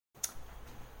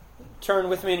Turn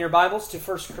with me in your Bibles to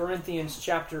 1 Corinthians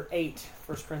chapter 8.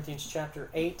 1 Corinthians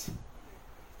chapter 8.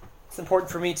 It's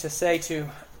important for me to say to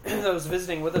those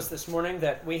visiting with us this morning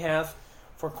that we have,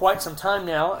 for quite some time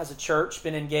now as a church,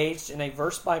 been engaged in a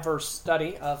verse-by-verse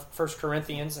study of 1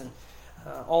 Corinthians, and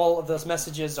all of those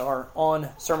messages are on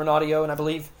sermon audio, and I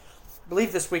believe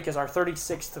this week is our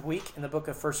 36th week in the book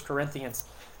of 1 Corinthians.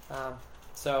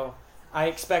 So I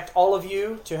expect all of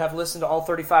you to have listened to all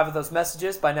 35 of those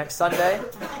messages by next Sunday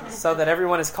so that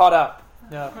everyone is caught up.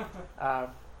 No,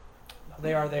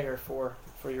 they are there for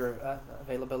your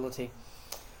availability.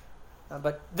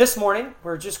 But this morning,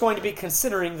 we're just going to be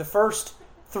considering the first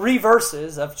 3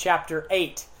 verses of chapter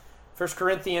 8. 1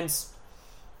 Corinthians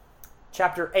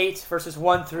chapter 8, verses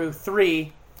 1 through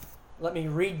 3. Let me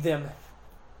read them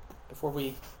before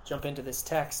we jump into this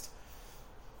text.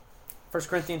 1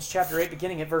 Corinthians chapter 8,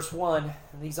 beginning at verse 1,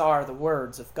 and these are the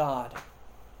words of God.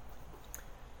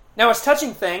 Now as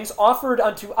touching things offered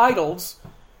unto idols,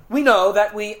 we know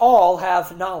that we all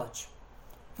have knowledge.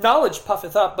 Knowledge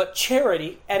puffeth up, but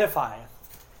charity edifieth.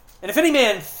 And if any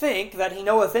man think that he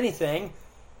knoweth anything,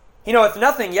 he knoweth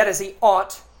nothing yet as he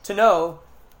ought to know.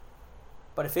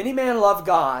 But if any man love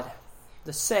God,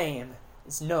 the same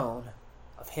is known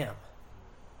of him.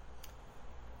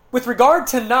 With regard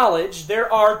to knowledge,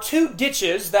 there are 2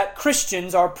 ditches that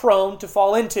Christians are prone to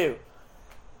fall into.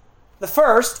 The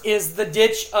first is the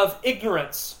ditch of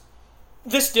ignorance.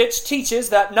 This ditch teaches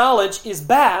that knowledge is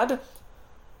bad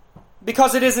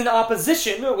because it is in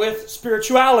opposition with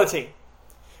spirituality.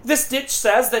 This ditch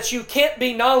says that you can't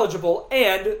be knowledgeable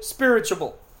and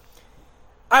spiritual.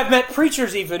 I've met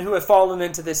preachers even who have fallen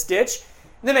into this ditch.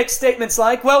 They make statements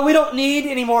like, well, we don't need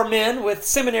any more men with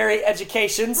seminary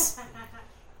educations.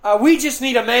 We just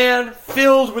need a man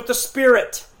filled with the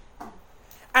Spirit.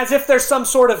 As if there's some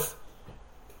sort of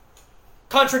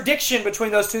contradiction between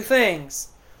those 2 things.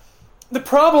 The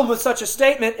problem with such a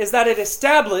statement is that it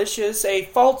establishes a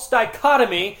false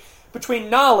dichotomy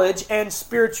between knowledge and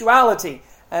spirituality,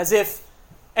 as if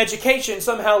education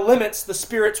somehow limits the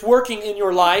Spirit's working in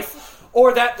your life,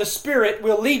 or that the Spirit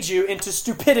will lead you into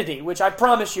stupidity, which I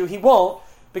promise you He won't,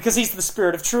 because He's the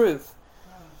Spirit of truth.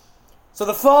 So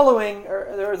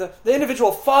the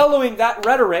individual following that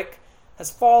rhetoric has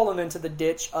fallen into the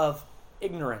ditch of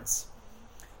ignorance.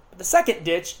 But the second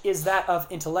ditch is that of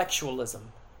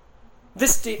intellectualism.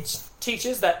 This ditch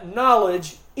teaches that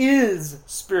knowledge is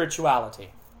spirituality.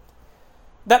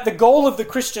 That the goal of the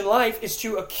Christian life is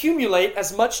to accumulate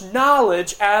as much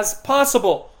knowledge as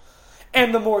possible.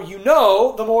 And the more you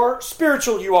know, the more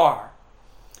spiritual you are.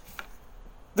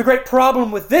 The great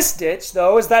problem with this ditch,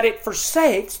 though, is that it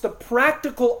forsakes the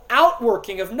practical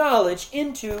outworking of knowledge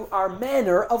into our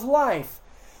manner of life.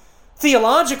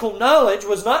 Theological knowledge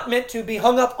was not meant to be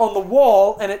hung up on the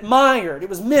wall and admired. It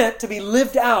was meant to be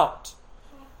lived out.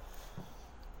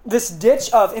 This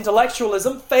ditch of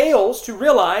intellectualism fails to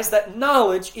realize that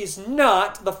knowledge is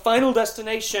not the final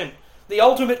destination, the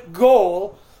ultimate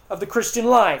goal of the Christian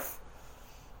life.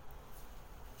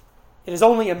 It is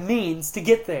only a means to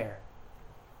get there.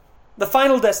 The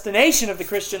final destination of the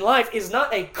Christian life is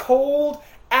not a cold,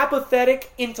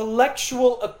 apathetic,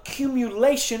 intellectual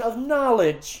accumulation of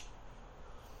knowledge.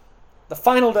 The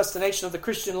final destination of the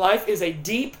Christian life is a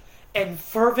deep and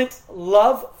fervent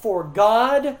love for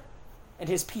God and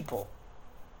His people.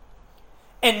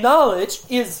 And knowledge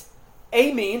is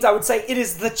a means, I would say it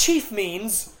is the chief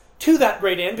means to that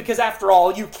great end, because after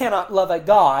all, you cannot love a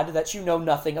God that you know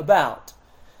nothing about.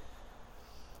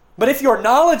 But if your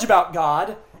knowledge about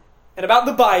God and about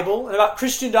the Bible, and about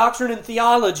Christian doctrine and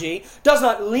theology, does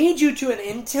not lead you to an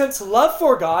intense love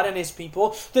for God and His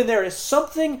people, then there is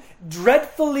something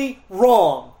dreadfully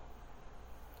wrong.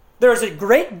 There is a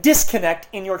great disconnect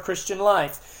in your Christian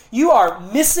life. You are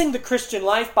missing the Christian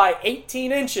life by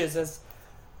 18 inches, as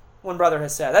one brother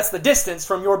has said. That's the distance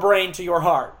from your brain to your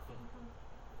heart.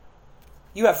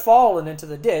 You have fallen into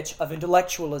the ditch of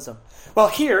intellectualism. Well,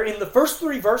 here in the first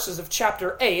 3 verses of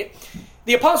chapter 8,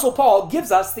 the Apostle Paul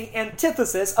gives us the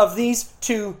antithesis of these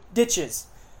 2 ditches.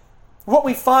 What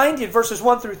we find in verses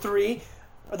 1 through 3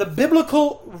 are the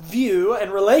biblical view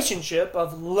and relationship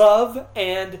of love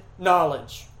and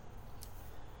knowledge.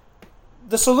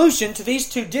 The solution to these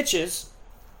 2 ditches,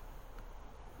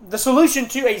 the solution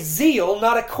to a zeal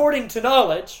not according to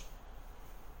knowledge,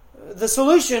 the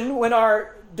solution when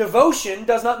our devotion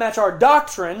does not match our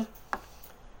doctrine,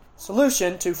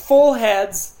 solution to full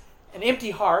heads and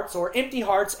empty hearts, or empty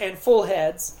hearts and full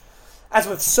heads, as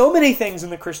with so many things in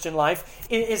the Christian life,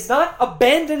 it is not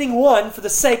abandoning one for the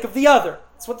sake of the other.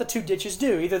 That's what the two ditches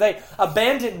do. Either they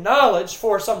abandon knowledge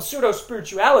for some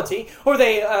pseudo-spirituality, or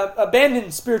they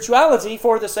abandon spirituality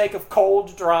for the sake of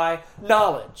cold, dry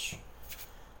knowledge.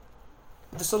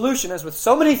 The solution, as with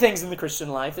so many things in the Christian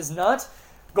life, is not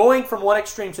going from one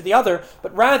extreme to the other,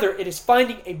 but rather it is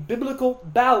finding a biblical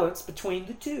balance between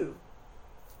the two.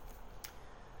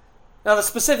 Now, the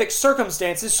specific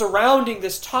circumstances surrounding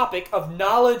this topic of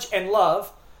knowledge and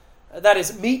love, that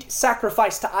is, meat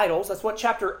sacrificed to idols, that's what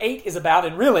chapter 8 is about,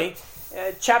 and really,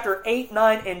 chapter 8,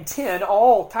 9, and 10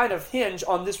 all kind of hinge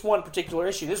on this one particular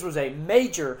issue. This was a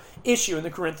major issue in the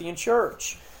Corinthian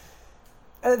church.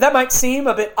 That might seem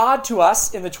a bit odd to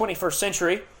us in the 21st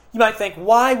century. You might think,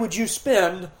 why would you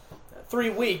spend 3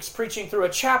 weeks preaching through a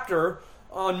chapter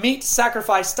on meat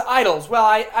sacrificed to idols? Well,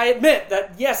 I admit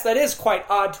that, yes, that is quite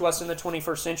odd to us in the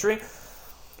 21st century.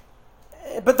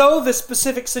 But though the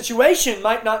specific situation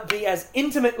might not be as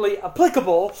intimately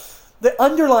applicable, the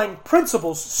underlying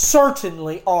principles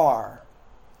certainly are.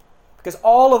 Because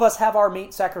all of us have our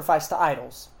meat sacrificed to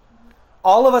idols.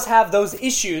 All of us have those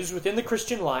issues within the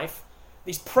Christian life,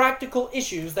 these practical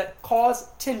issues that cause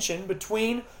tension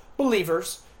between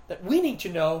believers that we need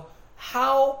to know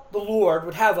how the Lord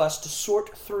would have us to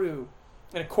sort through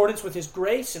in accordance with His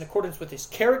grace, in accordance with His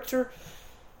character.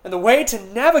 And the way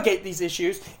to navigate these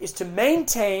issues is to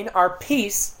maintain our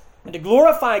peace and to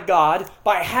glorify God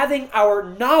by having our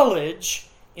knowledge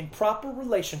in proper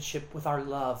relationship with our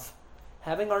love.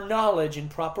 Having our knowledge in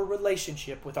proper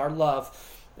relationship with our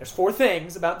love. There's 4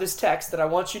 things about this text that I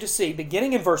want you to see,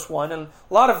 beginning in verse 1, and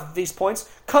a lot of these points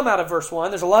come out of verse 1.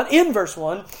 There's a lot in verse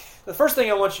 1. The first thing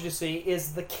I want you to see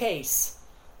is the case.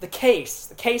 The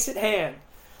case at hand.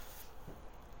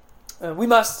 We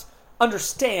must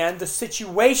understand the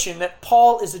situation that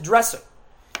Paul is addressing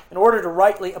in order to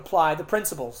rightly apply the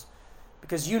principles.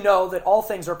 Because you know that all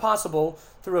things are possible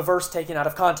through a verse taken out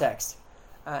of context.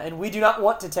 And we do not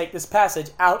want to take this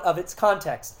passage out of its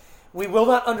context. We will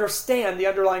not understand the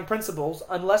underlying principles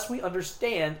unless we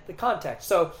understand the context.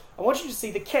 So I want you to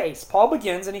see the case. Paul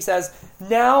begins and he says,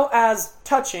 now as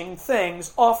touching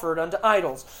things offered unto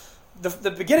idols.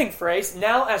 The beginning phrase,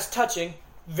 now as touching,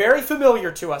 very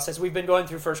familiar to us as we've been going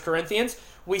through 1 Corinthians.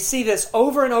 We see this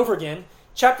over and over again.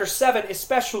 Chapter 7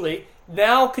 especially,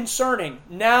 now concerning,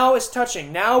 now as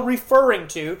touching, now referring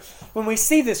to. When we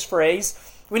see this phrase,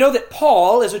 we know that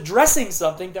Paul is addressing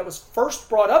something that was first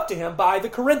brought up to him by the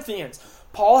Corinthians.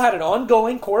 Paul had an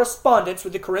ongoing correspondence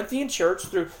with the Corinthian church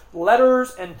through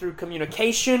letters and through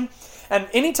communication. And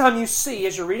anytime you see,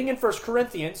 as you're reading in 1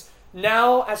 Corinthians,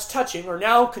 now as touching or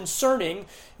now concerning,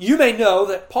 you may know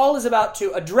that Paul is about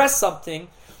to address something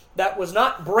that was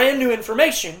not brand new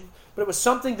information, but it was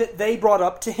something that they brought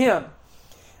up to him.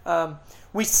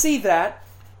 We see that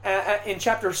in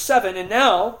chapter 7, and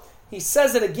now he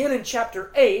says it again in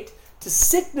chapter 8 to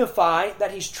signify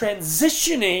that he's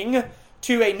transitioning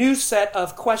to a new set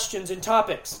of questions and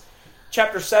topics.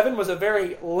 Chapter 7 was a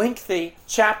very lengthy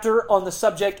chapter on the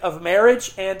subject of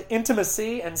marriage and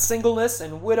intimacy and singleness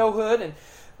and widowhood and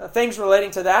things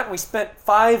relating to that. And we spent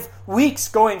 5 weeks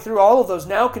going through all of those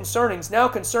now concernings.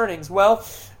 Well,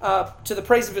 to the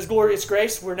praise of His glorious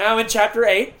grace, we're now in chapter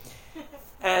 8,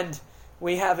 and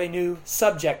we have a new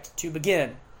subject to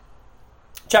begin.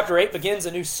 Chapter 8 begins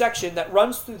a new section that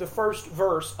runs through the first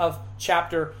verse of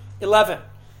chapter 11.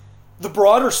 The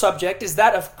broader subject is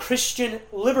that of Christian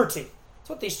liberty. That's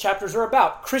what these chapters are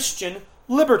about, Christian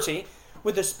liberty,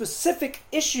 with a specific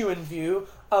issue in view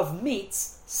of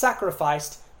meats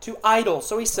sacrificed to idols.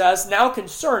 So he says, now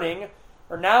concerning,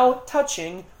 or now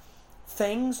touching,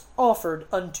 things offered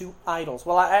unto idols.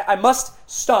 Well, I must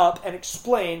stop and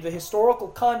explain the historical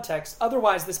context,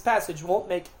 otherwise this passage won't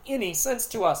make any sense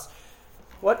to us.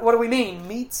 What do we mean,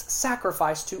 meats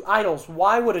sacrificed to idols?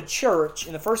 Why would a church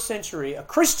in the first century, a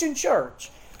Christian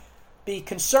church, be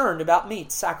concerned about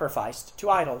meats sacrificed to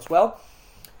idols? Well,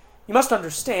 you must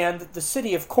understand that the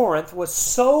city of Corinth was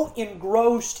so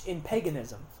engrossed in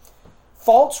paganism.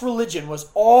 False religion was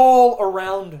all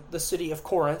around the city of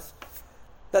Corinth,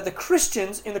 that the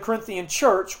Christians in the Corinthian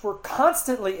church were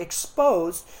constantly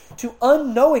exposed to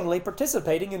unknowingly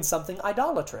participating in something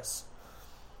idolatrous.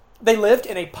 They lived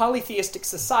in a polytheistic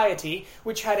society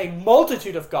which had a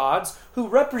multitude of gods who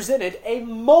represented a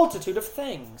multitude of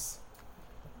things.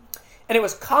 And it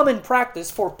was common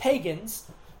practice for pagans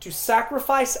to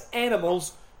sacrifice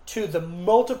animals to the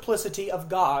multiplicity of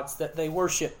gods that they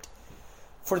worshipped.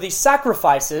 For these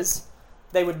sacrifices,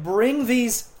 they would bring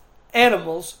these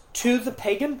animals to the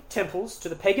pagan temples, to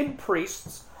the pagan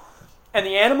priests, and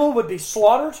the animal would be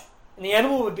slaughtered, and the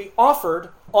animal would be offered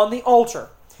on the altar.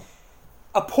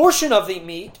 A portion of the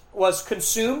meat was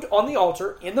consumed on the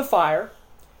altar in the fire.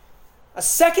 A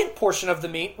second portion of the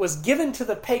meat was given to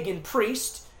the pagan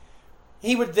priest.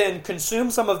 He would then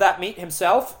consume some of that meat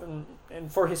himself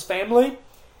and for his family,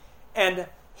 and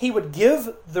he would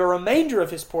give the remainder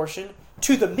of his portion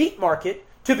to the meat market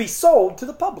to be sold to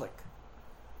the public.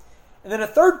 And then a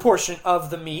third portion of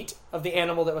the meat of the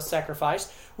animal that was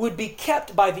sacrificed would be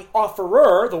kept by the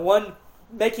offerer, the one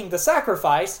making the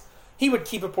sacrifice. He would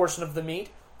keep a portion of the meat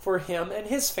for him and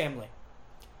his family.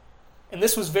 And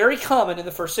this was very common in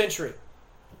the first century.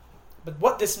 But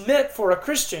what this meant for a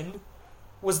Christian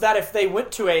was that if they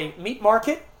went to a meat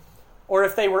market, or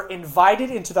if they were invited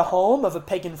into the home of a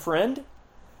pagan friend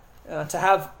to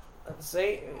have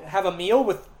a meal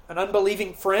with an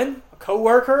unbelieving friend, a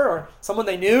co-worker, or someone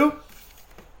they knew,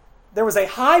 there was a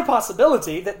high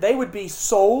possibility that they would be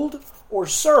sold or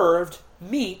served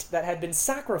meat that had been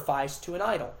sacrificed to an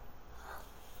idol.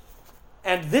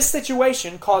 And this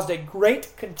situation caused a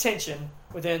great contention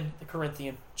within the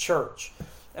Corinthian church.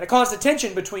 And it caused a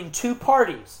tension between two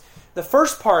parties. The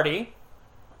first party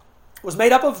was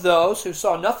made up of those who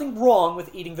saw nothing wrong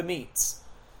with eating the meats.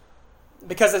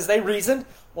 Because as they reasoned,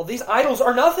 well, these idols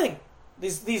are nothing.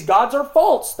 These gods are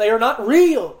false. They are not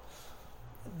real.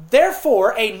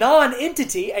 Therefore, a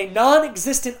non-entity, a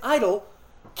non-existent idol,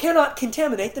 cannot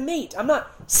contaminate the meat. I'm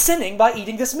not sinning by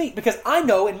eating this meat because I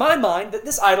know in my mind that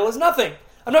this idol is nothing.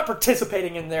 I'm not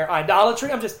participating in their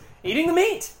idolatry. I'm just eating the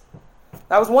meat.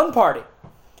 That was one party.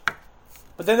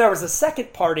 But then there was a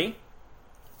second party,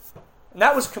 and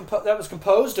that was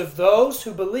composed of those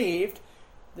who believed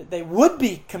that they would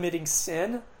be committing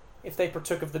sin if they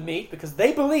partook of the meat, because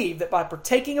they believed that by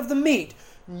partaking of the meat,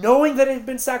 knowing that it had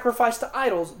been sacrificed to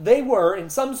idols, they were, in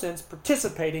some sense,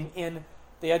 participating in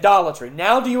the idolatry.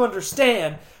 Now do you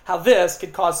understand how this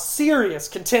could cause serious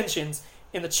contentions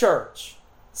in the church?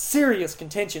 Serious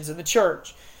contentions in the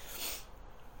church.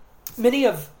 Many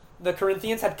of the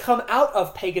Corinthians had come out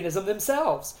of paganism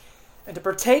themselves, and to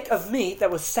partake of meat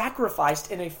that was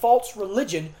sacrificed in a false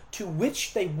religion to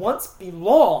which they once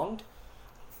belonged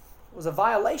was a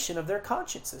violation of their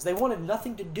consciences. They wanted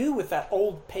nothing to do with that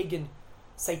old pagan,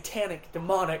 satanic,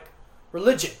 demonic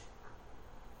religion.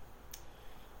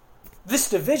 This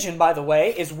division, by the way,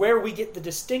 is where we get the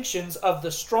distinctions of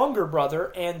the stronger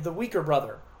brother and the weaker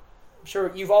brother. I'm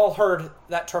sure you've all heard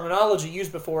that terminology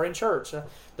used before in church,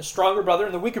 the stronger brother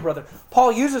and the weaker brother.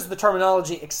 Paul uses the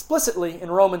terminology explicitly in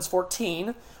Romans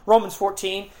 14. Romans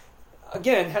 14,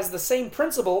 again, has the same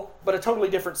principle, but a totally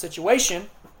different situation.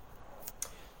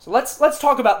 So let's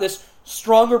talk about this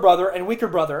stronger brother and weaker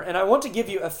brother, and I want to give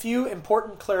you a few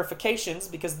important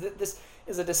clarifications because this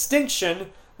is a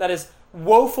distinction that is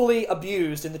woefully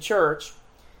abused in the church.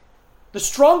 The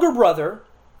stronger brother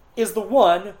is the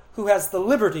one who has the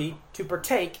liberty to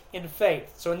partake in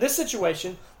faith. So in this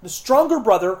situation, the stronger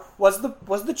brother was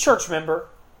the church member,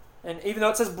 and even though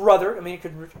it says brother, it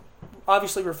could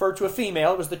obviously refer to a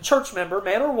female. It was the church member,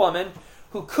 man or woman,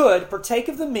 who could partake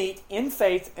of the meat in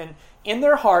faith, and in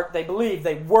their heart they believed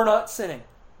they were not sinning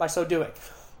by so doing.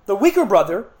 The weaker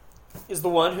brother is the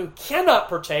one who cannot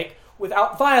partake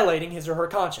without violating his or her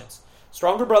conscience.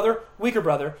 Stronger brother, weaker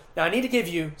brother. Now I need to give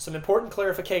you some important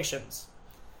clarifications.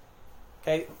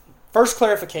 Okay, first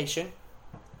clarification.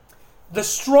 The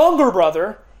stronger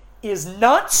brother is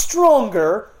not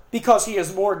stronger because he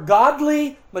is more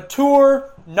godly,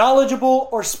 mature, knowledgeable,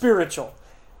 or spiritual.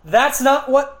 That's not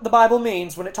what the Bible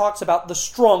means when it talks about the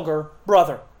stronger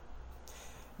brother.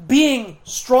 Being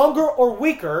stronger or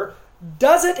weaker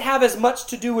doesn't have as much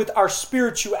to do with our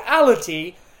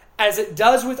spirituality as it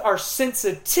does with our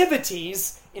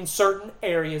sensitivities in certain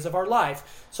areas of our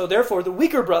life. So therefore, the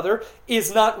weaker brother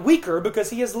is not weaker because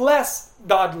he is less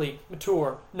godly,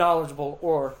 mature, knowledgeable,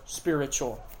 or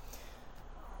spiritual.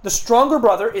 The stronger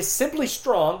brother is simply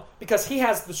strong because he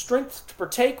has the strength to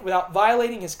partake without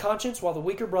violating his conscience, while the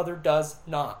weaker brother does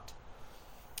not.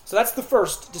 So that's the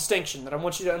first distinction that I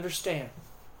want you to understand.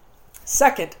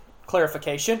 Second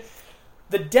clarification,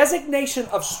 the designation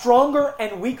of stronger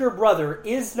and weaker brother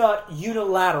is not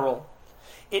unilateral.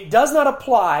 It does not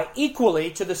apply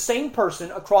equally to the same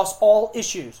person across all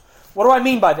issues. What do I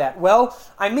mean by that? Well,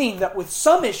 I mean that with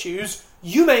some issues,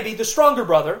 you may be the stronger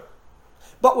brother,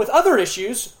 but with other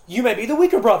issues, you may be the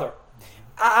weaker brother.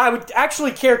 I would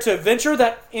actually care to venture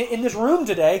that in this room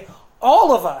today,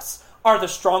 all of us are the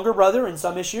stronger brother in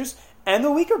some issues and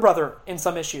the weaker brother in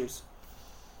some issues.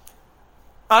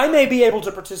 I may be able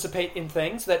to participate in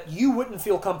things that you wouldn't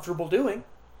feel comfortable doing.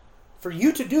 For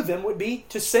you to do them would be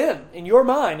to sin in your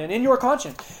mind and in your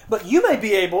conscience. But you may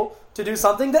be able to do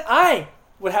something that I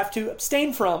would have to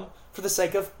abstain from for the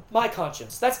sake of my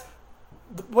conscience. That's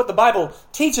what the Bible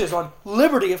teaches on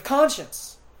liberty of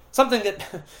conscience. Something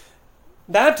that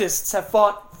Baptists have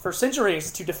fought for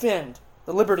centuries to defend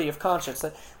the liberty of conscience,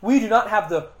 that we do not have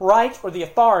the right or the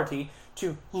authority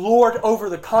to lord over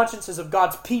the consciences of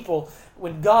God's people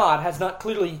when God has not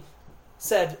clearly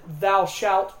said, thou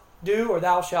shalt do or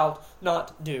thou shalt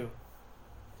not do.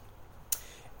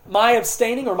 My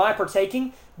abstaining or my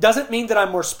partaking doesn't mean that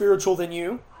I'm more spiritual than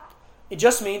you. It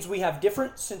just means we have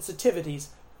different sensitivities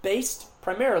based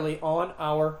primarily on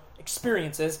our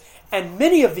experiences. And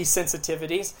many of these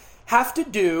sensitivities have to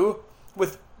do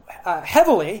with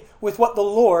heavily with what the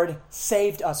Lord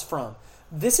saved us from.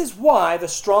 This is why the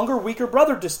stronger, weaker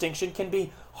brother distinction can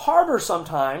be harder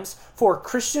sometimes for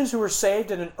Christians who are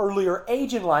saved at an earlier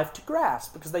age in life to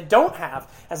grasp, because they don't have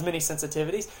as many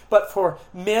sensitivities. But for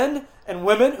men and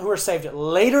women who are saved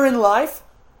later in life,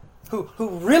 who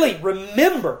really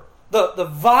remember the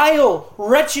vile,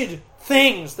 wretched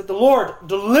things that the Lord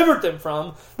delivered them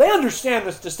from, they understand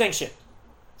this distinction.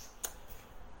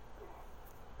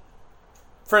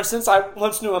 For instance, I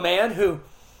once knew a man who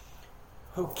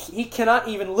he cannot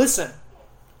even listen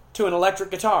to an electric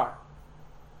guitar.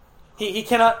 He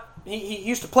cannot. He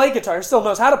used to play guitar. He still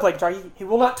knows how to play guitar. He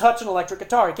will not touch an electric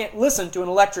guitar. He can't listen to an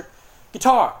electric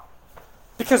guitar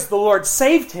because the Lord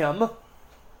saved him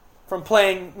from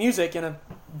playing music in a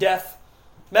death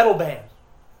metal band.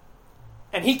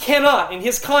 And he cannot, in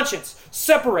his conscience,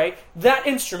 separate that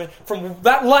instrument from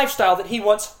that lifestyle that he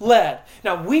once led.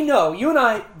 Now, we know, you and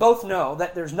I both know,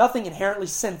 that there's nothing inherently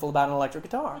sinful about an electric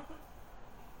guitar.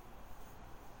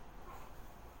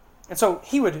 And so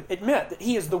he would admit that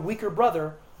he is the weaker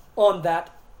brother on that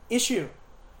issue.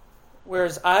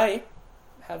 Whereas I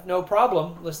have no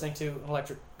problem listening to an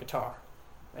electric guitar.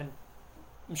 And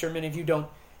I'm sure many of you don't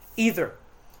either.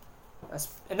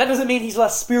 And that doesn't mean he's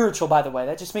less spiritual, by the way.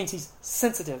 That just means he's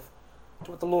sensitive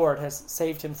to what the Lord has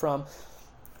saved him from.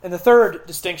 And the third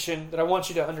distinction that I want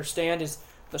you to understand is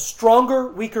the stronger,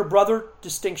 weaker brother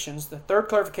distinctions. The third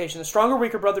clarification, the stronger,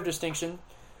 weaker brother distinction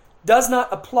does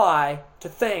not apply to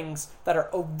things that are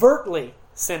overtly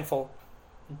sinful,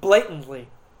 blatantly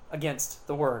against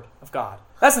the Word of God.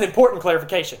 That's an important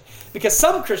clarification, because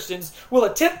some Christians will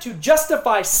attempt to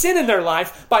justify sin in their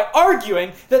life by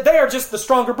arguing that they are just the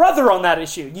stronger brother on that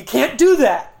issue. You can't do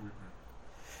that.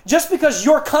 Just because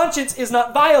your conscience is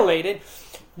not violated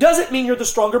doesn't mean you're the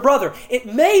stronger brother. It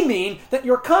may mean that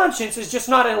your conscience is just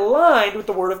not aligned with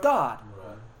the Word of God.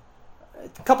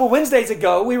 A couple Wednesdays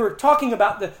ago, we were talking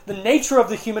about the nature of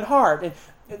the human heart.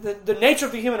 And the nature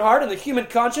of the human heart and the human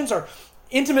conscience are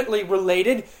intimately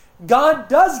related. God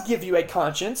does give you a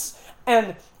conscience,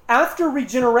 and after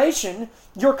regeneration,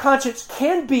 your conscience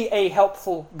can be a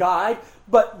helpful guide,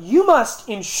 but you must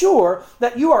ensure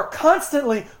that you are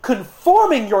constantly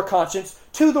conforming your conscience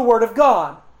to the Word of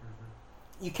God.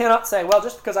 You cannot say, well,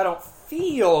 just because I don't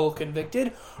feel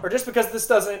convicted, or just because this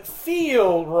doesn't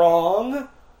feel wrong,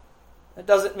 that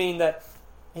doesn't mean that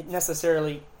it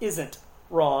necessarily isn't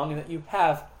wrong and that you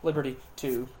have liberty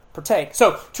to partake.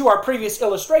 So, to our previous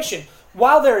illustration,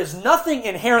 while there is nothing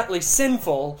inherently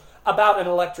sinful about an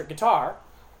electric guitar,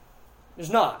 there's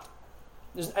not.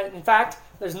 In fact,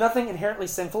 there's nothing inherently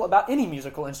sinful about any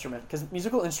musical instrument, because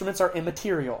musical instruments are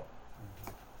immaterial.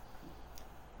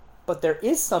 But there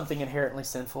is something inherently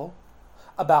sinful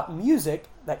about music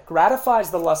that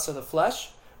gratifies the lusts of the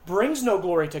flesh, brings no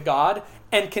glory to God,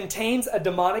 and contains a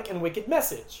demonic and wicked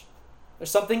message. There's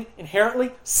something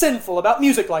inherently sinful about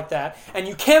music like that, and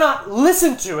you cannot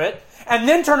listen to it and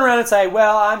then turn around and say,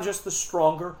 well, I'm just the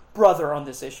stronger brother on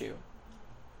this issue.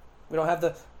 We don't have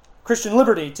the Christian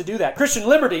liberty to do that. Christian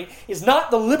liberty is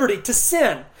not the liberty to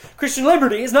sin. Christian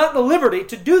liberty is not the liberty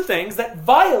to do things that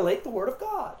violate the Word of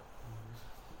God.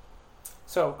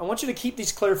 So I want you to keep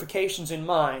these clarifications in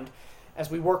mind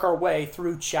as we work our way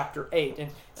through chapter 8.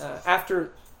 And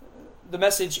after the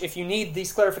message, if you need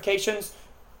these clarifications,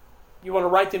 you want to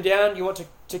write them down, you want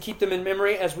to keep them in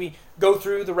memory as we go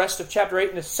through the rest of chapter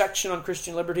 8 in this section on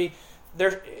Christian liberty.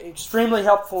 They're extremely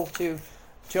helpful to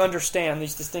understand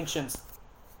these distinctions.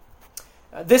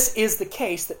 This is the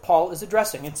case that Paul is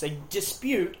addressing. It's a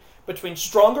dispute between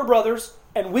stronger brothers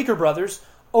and weaker brothers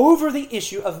over the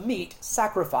issue of meat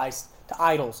sacrificed to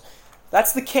idols.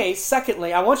 That's the case.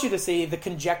 Secondly, I want you to see the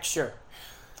conjecture.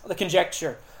 The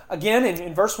conjecture. Again,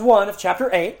 in verse 1 of chapter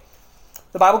 8,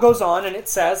 the Bible goes on and it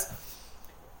says,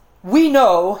 we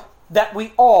know that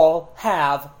we all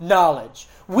have knowledge.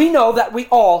 We know that we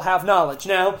all have knowledge.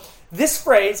 Now, this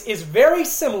phrase is very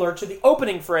similar to the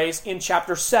opening phrase in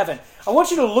chapter 7. I want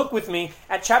you to look with me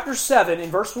at chapter 7 in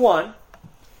verse 1.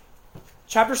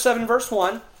 Chapter 7, verse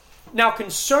 1. Now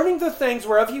concerning the things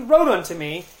whereof he wrote unto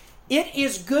me, It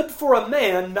is good for a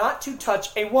man not to touch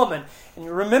a woman. And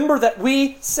you remember that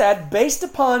we said, based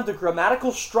upon the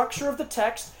grammatical structure of the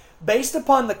text, based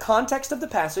upon the context of the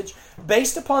passage,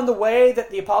 based upon the way that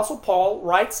the Apostle Paul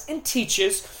writes and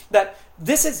teaches, that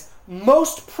this is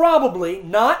most probably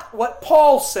not what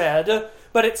Paul said,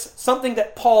 but it's something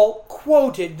that Paul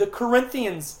quoted the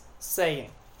Corinthians saying.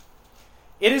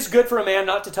 It is good for a man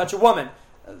not to touch a woman.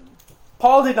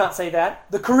 Paul did not say that.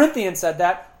 The Corinthians said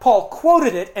that. Paul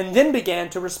quoted it and then began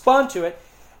to respond to it.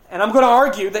 And I'm going to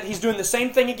argue that he's doing the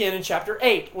same thing again in chapter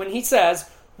 8 when he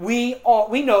says, we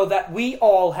know that we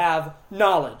all have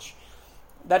knowledge.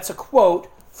 That's a quote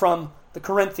from the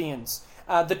Corinthians.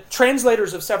 The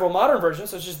translators of several modern versions,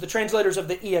 such as the translators of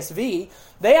the ESV,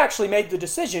 they actually made the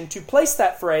decision to place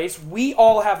that phrase, we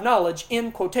all have knowledge,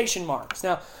 in quotation marks.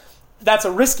 Now, that's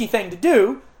a risky thing to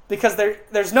do because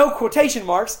there's no quotation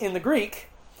marks in the Greek,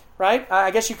 right?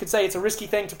 I guess you could say it's a risky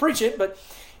thing to preach it, but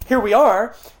here we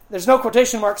are. There's no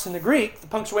quotation marks in the Greek. The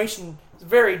punctuation is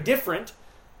very different.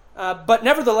 But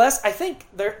nevertheless, I think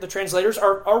the translators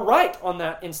are right on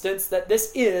that instance, that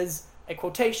this is a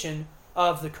quotation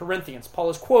of the Corinthians. Paul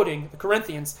is quoting the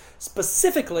Corinthians.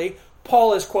 Specifically,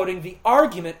 Paul is quoting the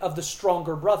argument of the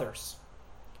stronger brothers.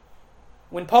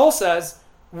 When Paul says,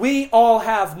 we all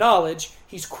have knowledge,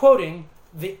 he's quoting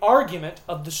the argument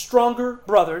of the stronger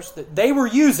brothers that they were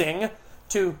using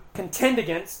to contend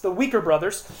against the weaker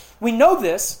brothers. We know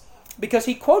this because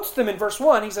he quotes them in verse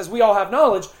 1. He says, we all have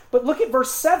knowledge. But look at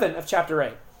verse 7 of chapter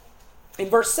 8. In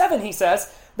verse 7, he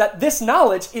says that this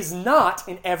knowledge is not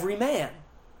in every man.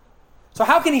 So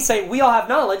how can he say, we all have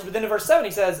knowledge, but then in verse 7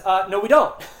 he says, no, we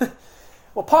don't.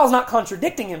 Well, Paul's not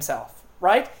contradicting himself,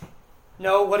 right?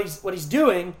 No, what he's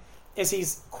doing is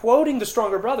he's quoting the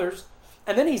stronger brothers,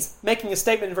 and then he's making a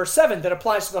statement in verse 7 that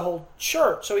applies to the whole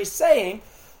church. So he's saying,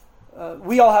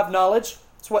 we all have knowledge.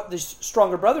 It's what the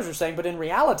stronger brothers are saying, but in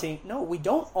reality, no, we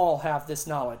don't all have this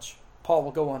knowledge. Paul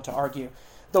will go on to argue.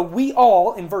 The we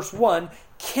all, in verse 1,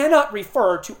 cannot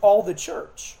refer to all the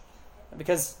church,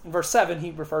 because in verse 7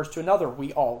 he refers to another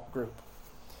we all group.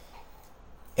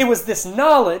 It was this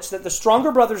knowledge that the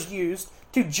stronger brothers used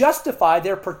to justify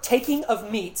their partaking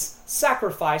of meats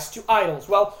sacrificed to idols.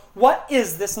 Well, what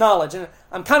is this knowledge? And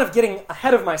I'm kind of getting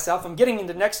ahead of myself. I'm getting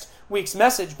into next week's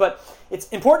message, but it's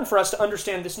important for us to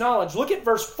understand this knowledge. Look at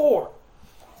verse 4.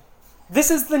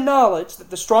 This is the knowledge that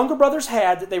the stronger brothers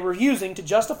had that they were using to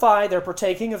justify their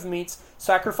partaking of meats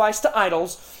sacrificed to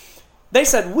idols. They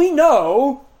said, we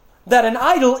know that an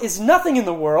idol is nothing in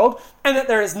the world and that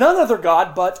there is none other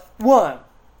God but one.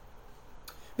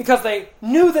 Because they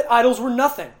knew that idols were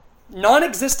nothing,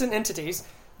 non-existent entities,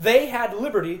 they had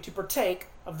liberty to partake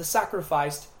of the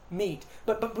sacrificed meat.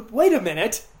 But wait a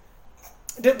minute.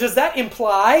 Does that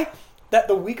imply that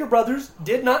the weaker brothers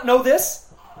did not know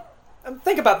this?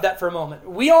 Think about that for a moment.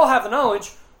 We all have the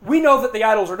knowledge. We know that the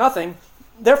idols are nothing.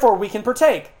 Therefore, we can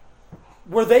partake.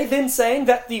 Were they then saying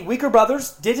that the weaker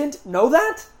brothers didn't know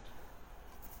that?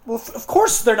 Well, of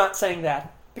course they're not saying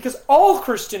that. Because all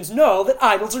Christians know that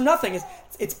idols are nothing.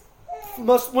 It's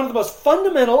one of the most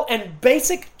fundamental and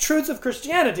basic truths of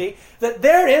Christianity, that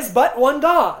there is but one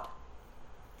God.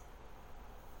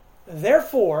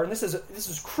 Therefore, and this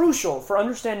is crucial for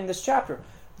understanding this chapter,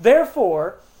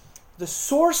 therefore, the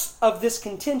source of this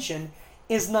contention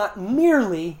is not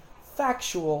merely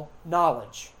factual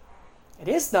knowledge. It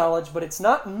is knowledge, but it's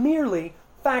not merely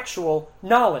factual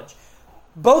knowledge.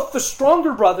 Both the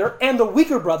stronger brother and the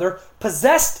weaker brother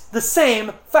possessed the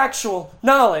same factual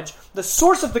knowledge. The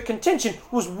source of the contention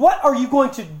was, what are you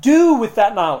going to do with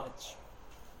that knowledge?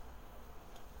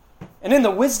 And in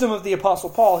the wisdom of the Apostle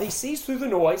Paul, he sees through the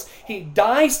noise, he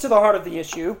dives to the heart of the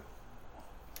issue.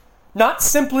 Not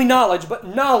simply knowledge, but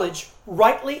knowledge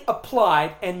rightly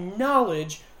applied and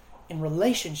knowledge in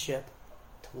relationship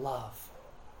to love.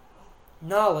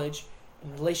 Knowledge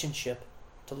in relationship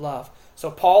to love. So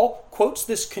Paul quotes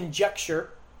this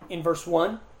conjecture in verse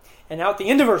 1. And now at the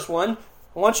end of verse 1,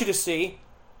 I want you to see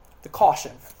the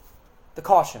caution. The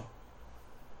caution.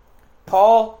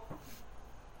 Paul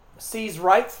sees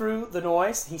right through the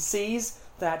noise. He sees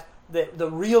that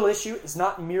the real issue is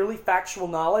not merely factual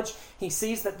knowledge. He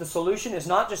sees that the solution is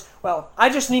not just, well, I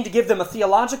just need to give them a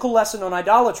theological lesson on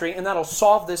idolatry and that'll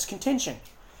solve this contention.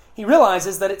 He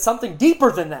realizes that it's something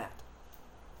deeper than that.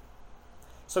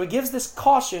 So he gives this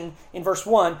caution in verse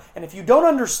 1, and if you don't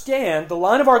understand the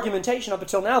line of argumentation up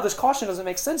until now, this caution doesn't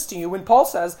make sense to you when Paul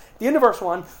says, at the end of verse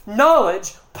 1,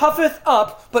 knowledge puffeth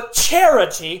up, but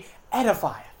charity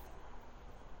edifieth.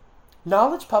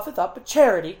 Knowledge puffeth up, but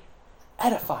charity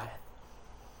edifieth.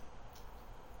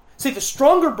 See, the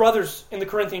stronger brothers in the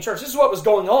Corinthian church, this is what was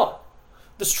going on.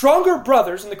 The stronger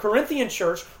brothers in the Corinthian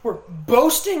church were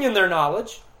boasting in their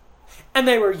knowledge, and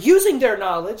they were using their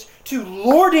knowledge to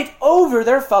lord it over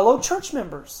their fellow church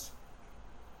members.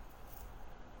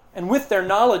 And with their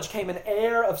knowledge came an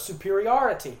air of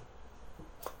superiority.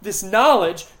 This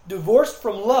knowledge, divorced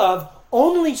from love,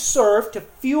 only served to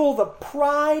fuel the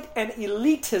pride and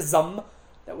elitism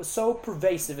that was so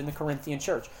pervasive in the Corinthian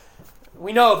church.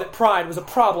 We know that pride was a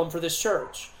problem for this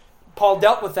church. Paul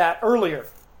dealt with that earlier.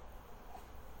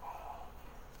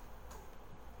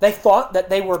 They thought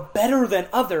that they were better than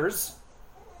others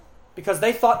because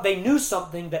they thought they knew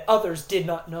something that others did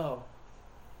not know.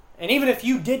 And even if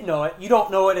you did know it, you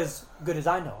don't know it as good as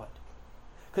I know it.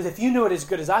 Because if you knew it as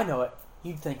good as I know it,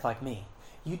 you'd think like me.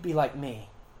 You'd be like me.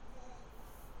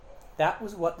 That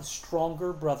was what the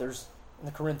stronger brothers in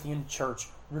the Corinthian church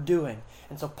were doing.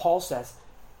 And so Paul says,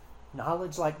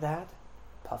 knowledge like that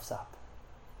puffs up.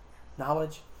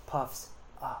 Knowledge puffs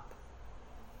up.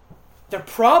 Their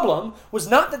problem was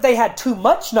not that they had too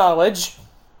much knowledge,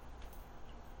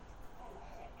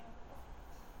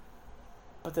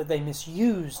 but that they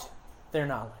misused their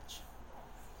knowledge.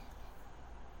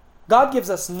 God gives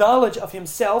us knowledge of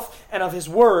Himself and of His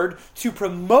Word to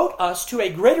promote us to a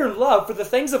greater love for the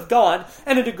things of God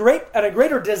and a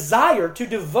greater desire to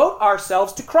devote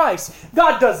ourselves to Christ.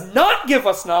 God does not give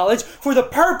us knowledge for the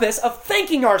purpose of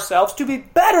thinking ourselves to be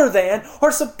better than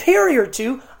or superior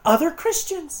to other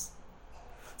Christians.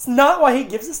 It's not why He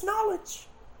gives us knowledge.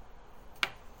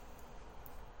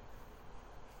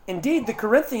 Indeed, the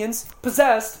Corinthians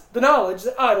possessed the knowledge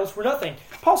that idols were nothing.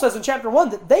 Paul says in chapter 1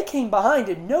 that they came behind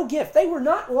in no gift. They were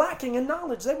not lacking in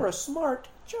knowledge. They were a smart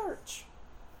church.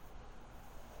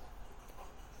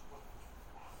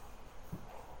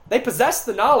 They possessed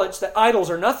the knowledge that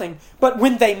idols are nothing, but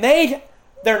when they made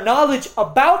their knowledge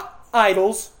about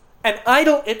idols an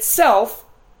idol itself,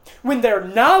 when their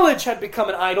knowledge had become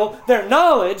an idol, their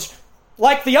knowledge,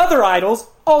 like the other idols,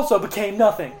 also became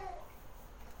nothing.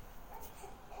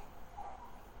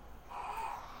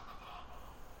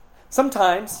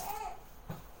 Sometimes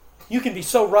you can be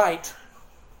so right,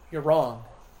 you're wrong.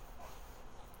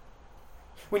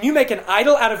 When you make an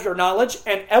idol out of your knowledge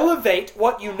and elevate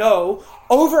what you know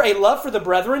over a love for the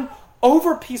brethren,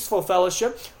 over peaceful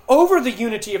fellowship, over the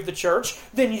unity of the church,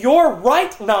 then your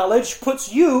right knowledge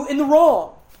puts you in the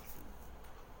wrong.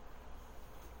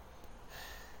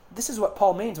 This is what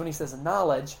Paul means when he says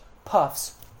knowledge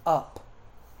puffs up.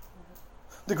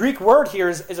 The Greek word here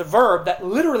is a verb that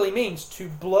literally means to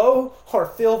blow or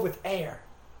fill with air.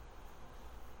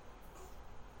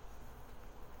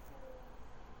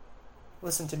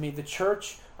 Listen to me, the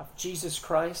Church of Jesus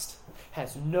Christ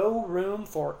has no room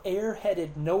for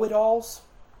air-headed know-it-alls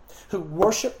who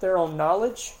worship their own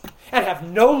knowledge and have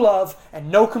no love and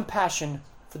no compassion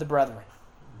for the brethren.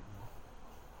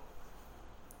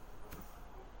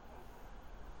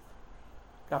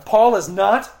 Now, Paul is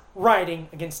not writing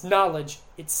against knowledge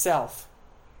itself.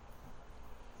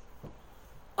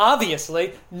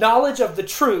 Obviously, knowledge of the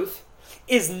truth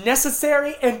is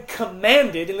necessary and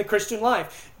commanded in the Christian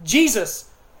life. Jesus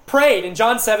prayed in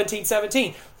John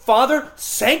 17:17, Father,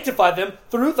 sanctify them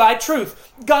through thy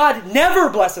truth. God never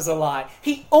blesses a lie.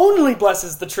 He only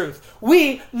blesses the truth.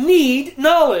 We need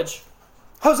knowledge.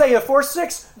 Hosea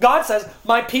 4:6, God says,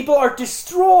 my people are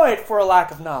destroyed for a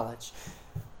lack of knowledge.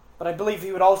 But I believe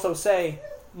He would also say,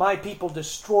 my people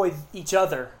destroy each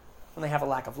other when they have a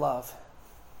lack of love.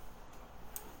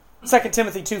 2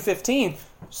 Timothy 2:15,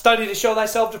 study to show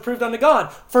thyself approved unto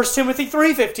God. 1 Timothy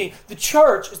 3:15, the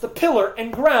church is the pillar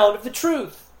and ground of the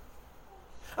truth.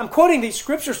 I'm quoting these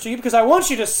scriptures to you because I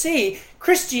want you to see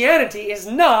Christianity is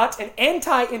not an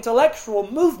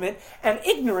anti-intellectual movement and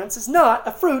ignorance is not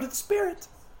a fruit of the Spirit.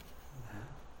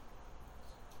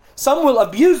 Some will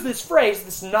abuse this phrase,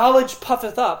 this knowledge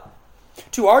puffeth up,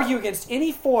 to argue against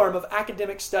any form of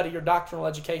academic study or doctrinal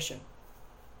education.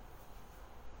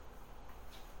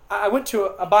 I went to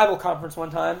a Bible conference one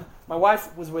time. My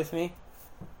wife was with me.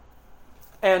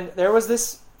 And there was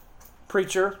this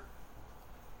preacher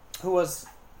who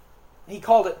he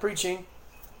called it preaching.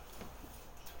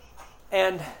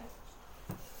 And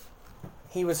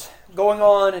he was going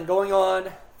on,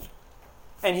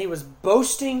 and he was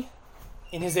boasting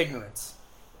in his ignorance.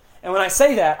 And when I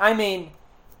say that, I mean,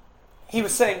 he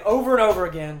was saying over and over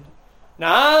again,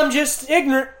 now I'm just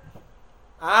ignorant.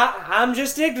 I'm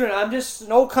just ignorant. I'm just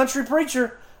an old country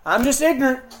preacher. I'm just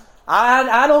ignorant.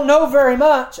 I don't know very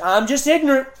much. I'm just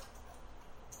ignorant.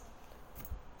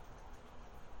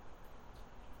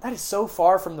 That is so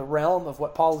far from the realm of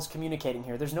what Paul is communicating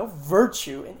here. There's no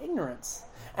virtue in ignorance.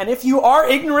 And if you are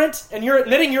ignorant and you're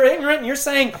admitting you're ignorant and you're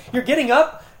saying you're getting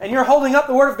up and you're holding up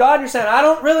the Word of God and you're saying, I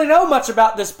don't really know much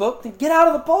about this book, then get out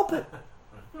of the pulpit.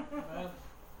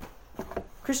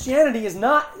 Christianity is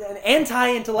not an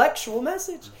anti-intellectual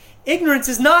message. Ignorance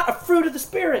is not a fruit of the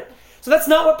Spirit. So that's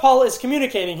not what Paul is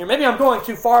communicating here. Maybe I'm going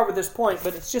too far with this point,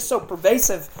 but it's just so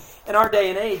pervasive in our day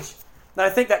and age that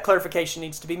I think that clarification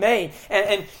needs to be made.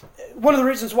 And one of the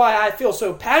reasons why I feel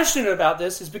so passionate about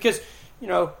this is because,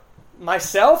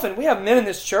 myself and we have men in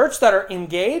this church that are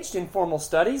engaged in formal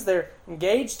studies. They're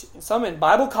engaged, some in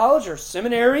Bible college or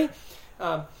seminary.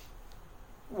 We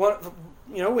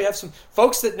have some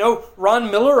folks that know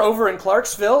Ron Miller over in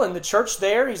Clarksville and the church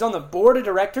there. He's on the board of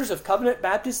directors of Covenant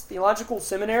Baptist Theological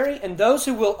Seminary. And those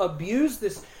who will abuse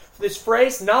this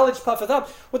phrase, knowledge puffeth up,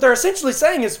 what they're essentially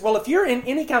saying is, well, if you're in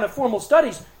any kind of formal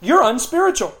studies, you're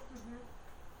unspiritual.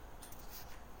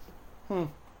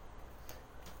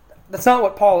 That's not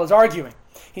what Paul is arguing.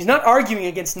 He's not arguing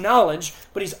against knowledge,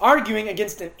 but he's arguing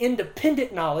against an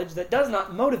independent knowledge that does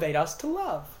not motivate us to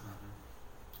love.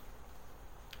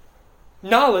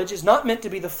 Knowledge is not meant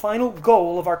to be the final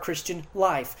goal of our Christian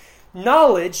life.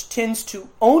 Knowledge tends to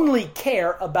only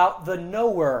care about the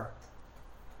knower.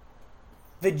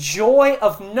 The joy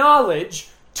of knowledge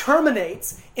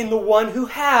terminates in the one who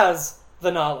has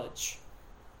the knowledge.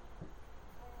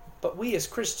 But we as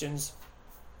Christians,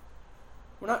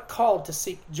 we're not called to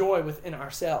seek joy within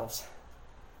ourselves.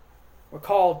 We're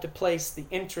called to place the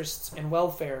interests and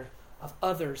welfare of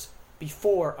others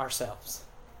before ourselves.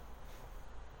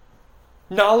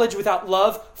 Knowledge without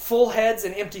love, full heads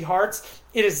and empty hearts,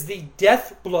 it is the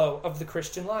death blow of the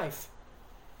Christian life.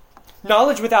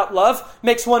 Knowledge without love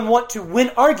makes one want to win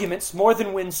arguments more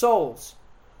than win souls.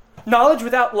 Knowledge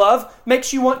without love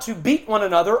makes you want to beat one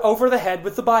another over the head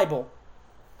with the Bible.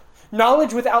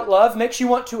 Knowledge without love makes you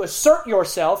want to assert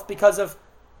yourself because of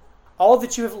all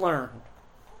that you have learned.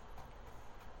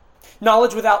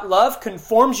 Knowledge without love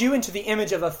conforms you into the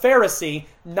image of a Pharisee,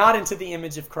 not into the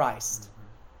image of Christ.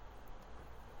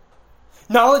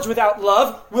 Knowledge without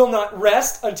love will not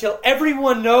rest until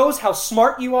everyone knows how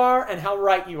smart you are and how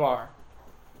right you are.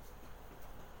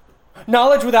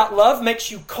 Knowledge without love makes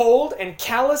you cold and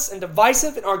callous and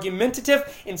divisive and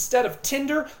argumentative instead of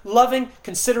tender, loving,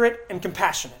 considerate, and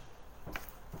compassionate.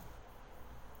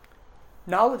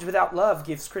 Knowledge without love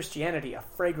gives Christianity a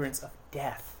fragrance of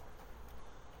death.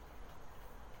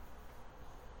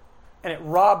 And it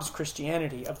robs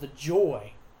Christianity of the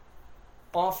joy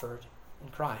offered in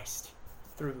Christ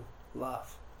through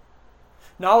love.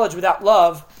 Knowledge without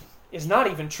love is not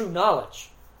even true knowledge,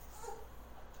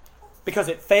 because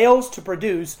it fails to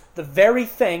produce the very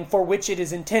thing for which it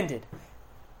is intended,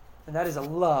 and that is a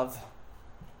love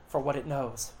for what it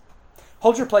knows.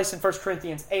 Hold your place in 1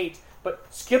 Corinthians 8, but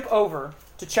skip over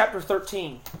to chapter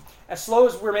 13. As slow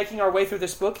as we're making our way through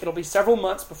this book, it'll be several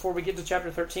months before we get to chapter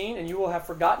 13, and you will have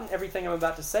forgotten everything I'm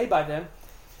about to say by then.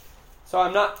 So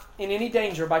I'm not in any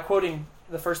danger by quoting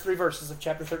the first 3 verses of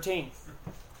chapter 13.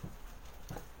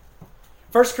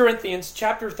 1 Corinthians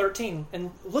chapter 13.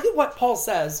 And look at what Paul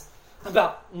says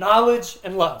about knowledge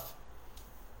and love.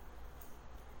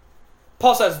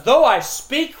 Paul says, though I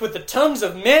speak with the tongues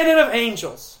of men and of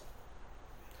angels,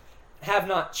 have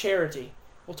not charity.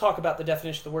 We'll talk about the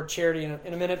definition of the word charity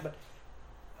in a minute, but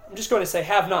I'm just going to say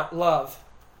have not love.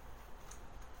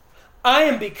 I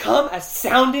am become a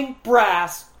sounding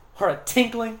brass or a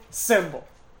tinkling cymbal.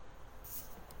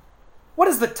 What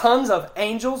is the tongues of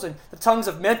angels and the tongues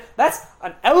of men? That's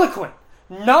an eloquent,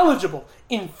 knowledgeable,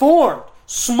 informed,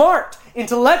 smart,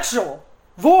 intellectual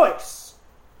voice.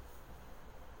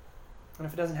 And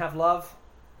if it doesn't have love,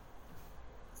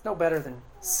 it's no better than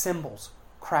cymbals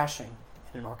crashing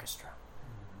in an orchestra.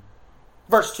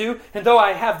 Verse 2, and though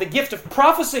I have the gift of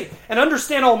prophecy and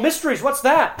understand all mysteries, what's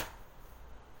that?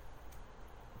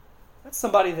 That's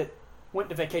somebody that went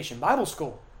to Vacation Bible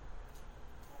School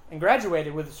and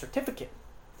graduated with a certificate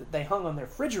that they hung on their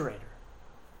refrigerator.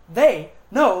 They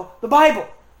know the Bible.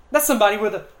 That's somebody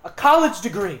with a college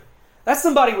degree. That's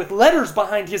somebody with letters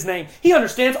behind his name. He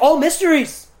understands all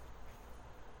mysteries.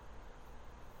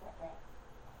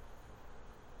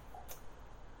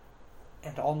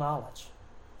 And all knowledge.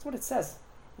 That's what it says.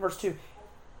 Verse 2.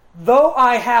 Though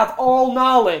I have all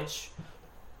knowledge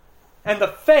and the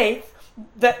faith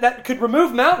that could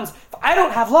remove mountains, if I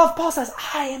don't have love, Paul says,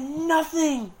 I am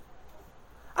nothing.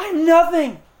 I am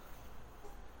nothing.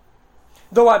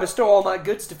 Though I bestow all my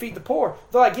goods to feed the poor,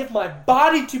 though I give my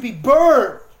body to be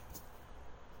burned.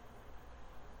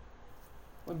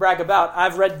 We brag about,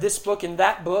 I've read this book and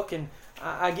that book, and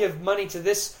I give money to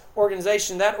this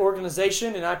organization, that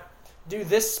organization, and I do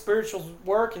this spiritual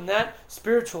work and that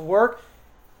spiritual work.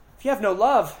 If you have no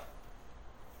love,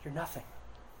 you're nothing.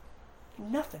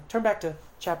 nothing. Turn back to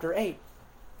chapter 8.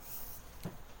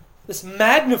 This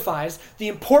magnifies the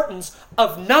importance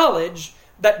of knowledge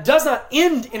that does not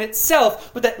end in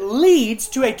itself, but that leads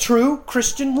to a true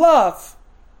Christian love.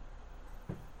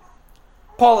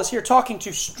 Paul is here talking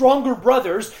to stronger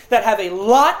brothers that have a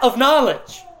lot of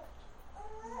knowledge,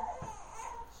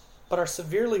 but are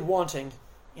severely wanting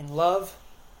in love,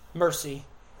 mercy,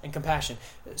 and compassion.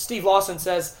 Steve Lawson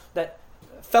says that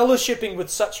fellowshipping with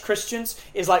such Christians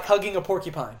is like hugging a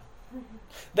porcupine.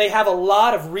 They have a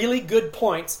lot of really good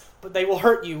points, but they will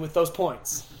hurt you with those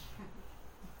points.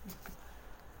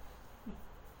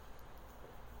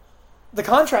 The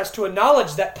contrast to a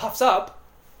knowledge that puffs up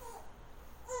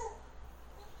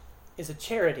is a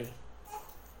charity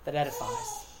that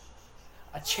edifies.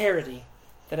 A charity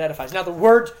that edifies. Now, the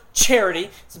word charity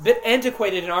is a bit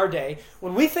antiquated in our day.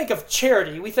 When we think of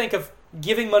charity, we think of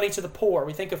giving money to the poor.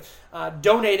 We think of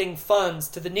donating funds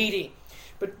to the needy.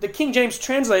 But the King James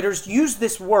translators use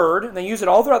this word, and they use it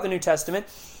all throughout the New Testament,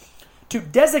 to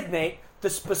designate the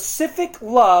specific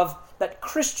love that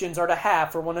Christians are to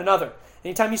have for one another.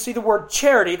 Anytime you see the word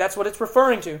charity, that's what it's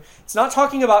referring to. It's not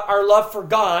talking about our love for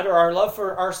God or our love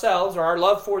for ourselves or our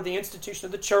love for the institution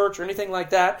of the church or anything like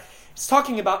that. It's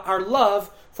talking about our love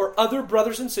for other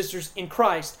brothers and sisters in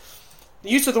Christ.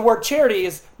 The use of the word charity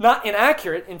is not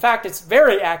inaccurate. In fact, it's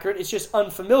very accurate. It's just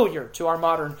unfamiliar to our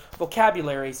modern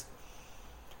vocabularies.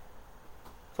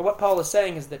 So what Paul is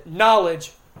saying is that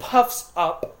knowledge puffs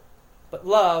up, but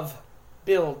love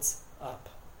builds up.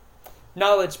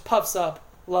 Knowledge puffs up,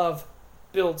 love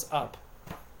builds up.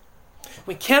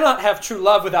 We cannot have true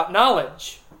love without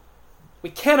knowledge. We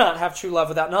cannot have true love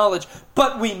without knowledge,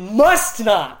 but we must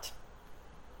not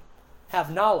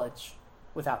have knowledge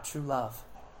without true love.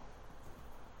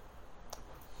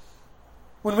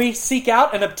 When we seek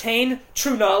out and obtain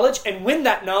true knowledge, and when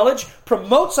that knowledge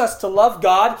promotes us to love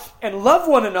God and love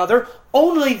one another,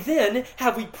 only then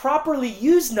have we properly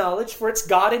used knowledge for its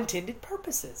God-intended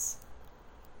purposes.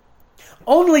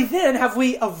 Only then have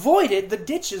we avoided the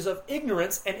ditches of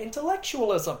ignorance and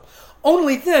intellectualism.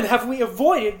 Only then have we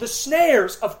avoided the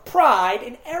snares of pride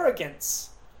and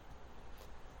arrogance.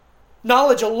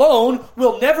 Knowledge alone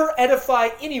will never edify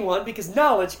anyone because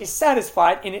knowledge is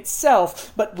satisfied in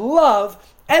itself. But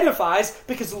love edifies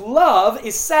because love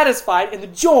is satisfied in the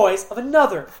joys of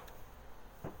another.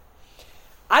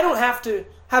 I don't have to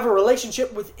have a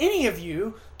relationship with any of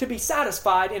you to be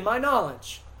satisfied in my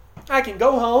knowledge. I can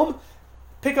go home,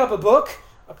 pick up a book,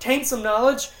 obtain some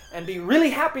knowledge, and be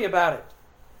really happy about it.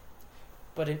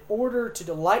 But in order to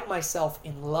delight myself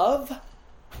in love,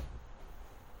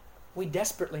 we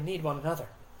desperately need one another.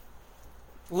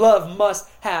 Love must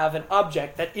have an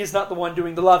object that is not the one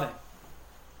doing the loving.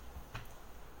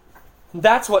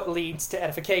 That's what leads to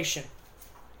edification.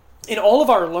 In all of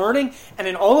our learning and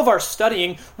in all of our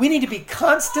studying, we need to be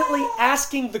constantly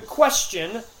asking the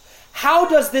question, how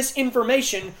does this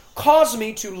information cause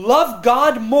me to love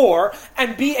God more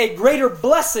and be a greater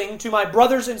blessing to my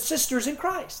brothers and sisters in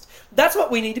Christ? That's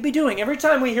what we need to be doing. Every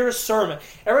time we hear a sermon,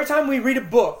 every time we read a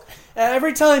book,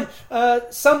 every time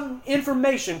some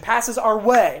information passes our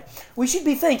way, we should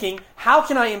be thinking, how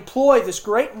can I employ this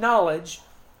great knowledge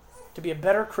to be a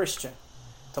better Christian,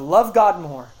 to love God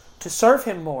more, to serve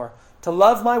Him more, to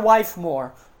love my wife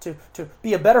more, to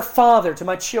be a better father to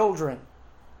my children?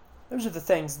 Those are the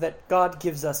things that God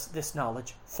gives us this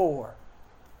knowledge for.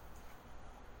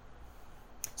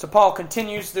 So Paul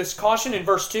continues this caution in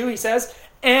verse 2. He says,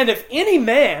 "And if any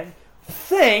man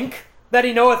think that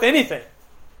he knoweth anything."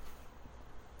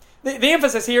 The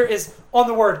emphasis here is on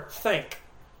the word think.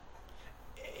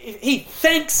 He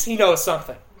thinks he knows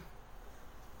something.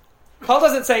 Paul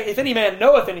doesn't say, if any man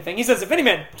knoweth anything. He says, if any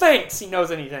man thinks he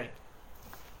knows anything.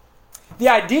 The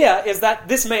idea is that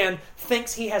this man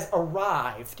thinks he has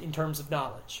arrived in terms of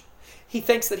knowledge. He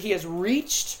thinks that he has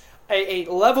reached a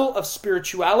level of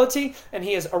spirituality and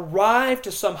he has arrived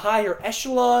to some higher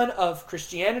echelon of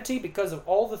Christianity because of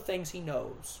all the things he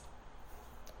knows.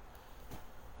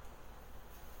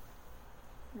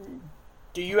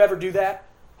 Do you ever do that?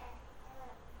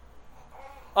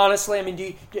 Honestly, I mean,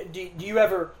 do you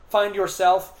ever find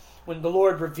yourself, when the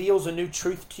Lord reveals a new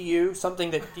truth to you,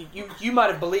 something that you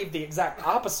might have believed the exact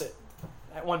opposite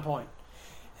at one point,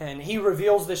 and He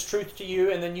reveals this truth to you,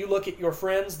 and then you look at your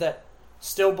friends that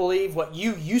still believe what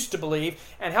you used to believe,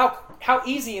 and how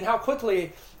easy and how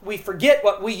quickly we forget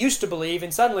what we used to believe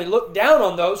and suddenly look down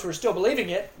on those who are still believing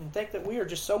it and think that we are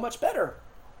just so much better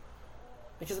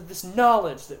because of this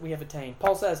knowledge that we have attained.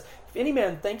 Paul says, if any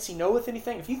man thinks he knoweth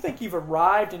anything, if you think you've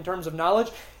arrived in terms of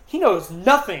knowledge, he knows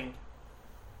nothing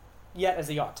yet as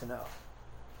he ought to know.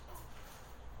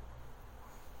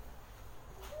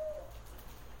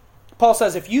 Paul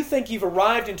says, if you think you've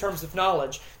arrived in terms of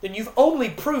knowledge, then you've only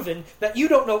proven that you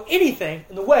don't know anything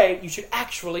in the way you should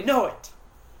actually know it.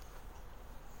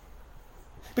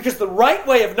 Because the right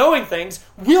way of knowing things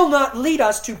will not lead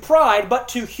us to pride, but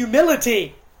to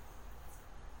humility.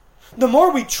 The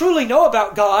more we truly know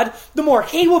about God, the more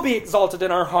He will be exalted in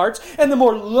our hearts, and the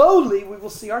more lowly we will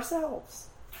see ourselves.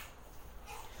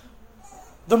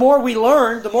 The more we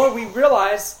learn, the more we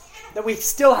realize that we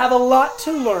still have a lot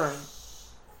to learn.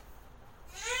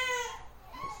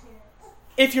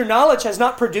 If your knowledge has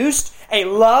not produced a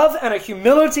love and a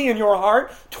humility in your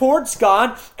heart towards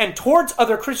God and towards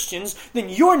other Christians, then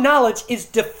your knowledge is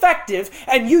defective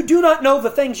and you do not know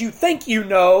the things you think you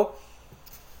know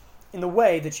in the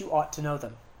way that you ought to know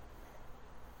them.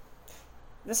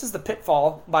 This is the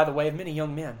pitfall, by the way, of many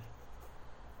young men.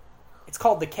 It's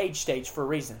called the cage stage for a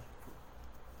reason.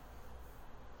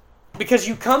 Because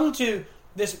you come to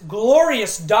this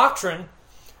glorious doctrine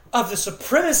of the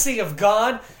supremacy of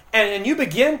God, and you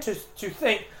begin to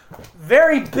think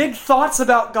very big thoughts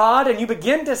about God, and you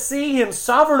begin to see Him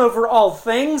sovereign over all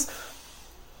things,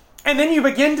 and then you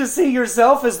begin to see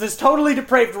yourself as this totally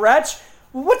depraved wretch.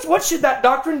 What should that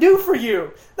doctrine do for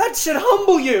you? That should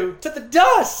humble you to the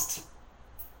dust.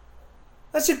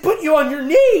 That should put you on your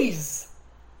knees.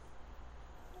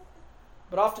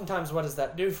 But oftentimes, what does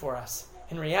that do for us?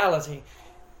 In reality, it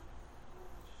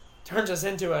turns us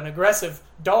into an aggressive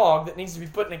dog that needs to be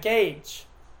put in a cage.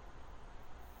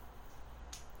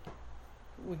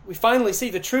 We finally see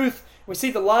the truth. We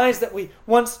see the lies that we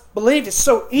once believed. It's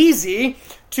so easy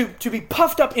to be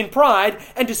puffed up in pride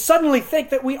and to suddenly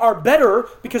think that we are better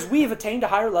because we have attained a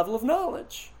higher level of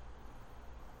knowledge.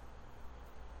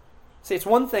 See, it's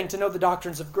one thing to know the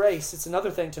doctrines of grace. It's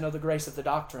another thing to know the grace of the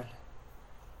doctrine.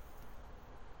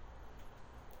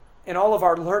 In all of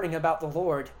our learning about the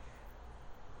Lord,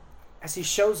 as He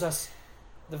shows us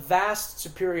the vast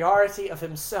superiority of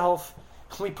Himself,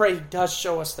 we pray He does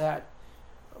show us that.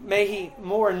 May He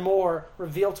more and more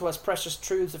reveal to us precious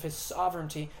truths of His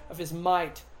sovereignty, of His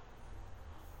might.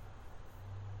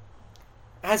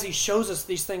 As He shows us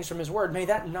these things from His Word, may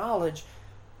that knowledge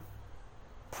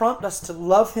prompt us to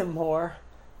love Him more,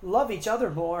 love each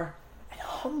other more, and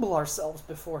humble ourselves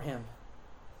before Him.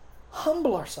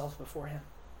 Humble ourselves before Him.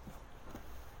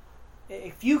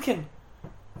 If you can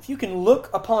look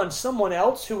upon someone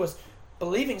else who was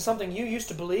believing something you used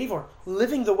to believe or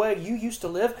living the way you used to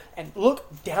live and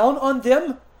look down on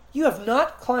them, you have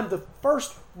not climbed the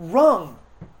first rung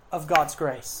of God's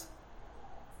grace.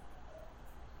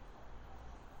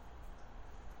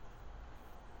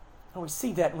 And we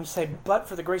see that and we say, but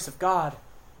for the grace of God,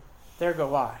 there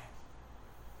go I.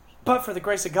 But for the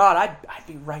grace of God, I'd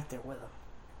be right there with Him.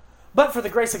 But for the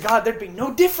grace of God, there'd be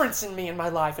no difference in me and my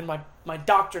life and my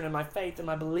doctrine and my faith and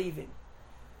my believing.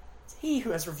 It's He who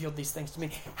has revealed these things to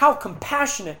me. How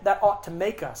compassionate that ought to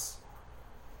make us.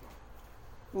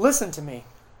 Listen to me.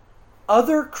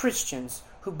 Other Christians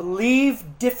who believe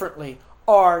differently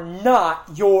are not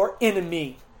your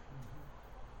enemy.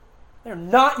 They're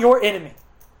not your enemy.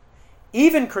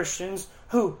 Even Christians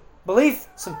who believe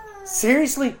some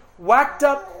seriously whacked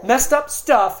up, messed up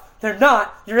stuff, they're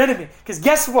not your enemy. Because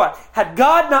guess what? Had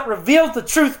God not revealed the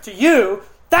truth to you,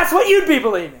 that's what you'd be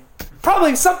believing.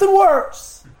 Probably something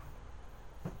worse.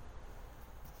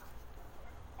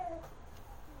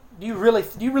 Do you really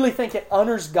think it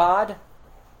honors God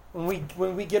when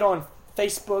we get on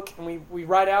Facebook and we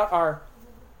write out our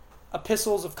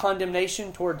epistles of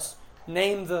condemnation towards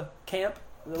name the camp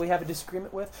that we have a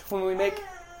disagreement with? When we make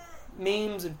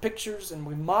memes and pictures and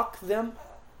we mock them?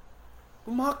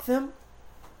 We mock them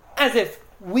as if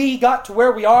we got to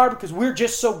where we are because we're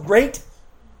just so great. It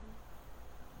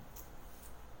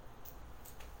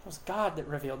was God that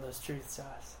revealed those truths to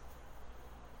us.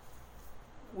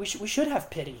 We should have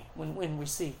pity when we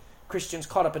see Christians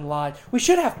caught up in lies. We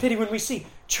should have pity when we see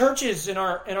churches in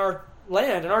our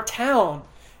land, in our town,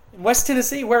 in West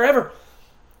Tennessee, wherever,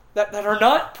 that are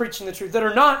not preaching the truth, that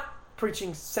are not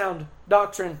preaching sound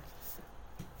doctrine.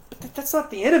 But that's not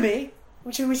the enemy.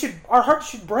 Our hearts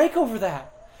should break over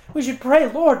that. We should pray,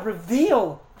 Lord,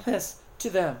 reveal this to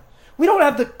them. We don't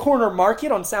have the corner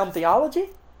market on sound theology.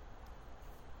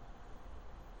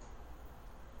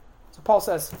 So Paul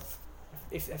says,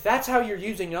 if that's how you're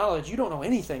using knowledge, you don't know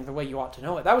anything the way you ought to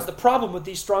know it. That was the problem with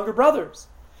these stronger brothers.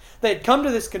 They had come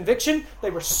to this conviction.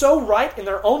 They were so right in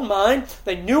their own mind.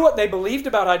 They knew what they believed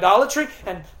about idolatry.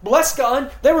 And bless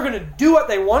God, they were going to do what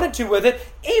they wanted to with it,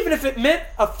 even if it meant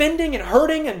offending and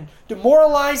hurting and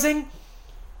demoralizing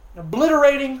and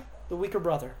obliterating the weaker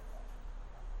brother.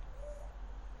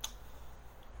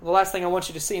 The last thing I want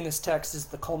you to see in this text is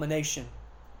the culmination.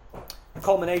 The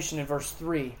culmination in verse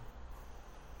 3.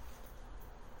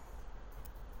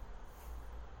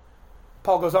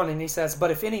 Paul goes on and he says,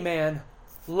 but if any man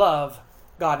love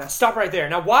God. Now stop right there.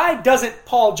 Now why doesn't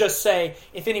Paul just say,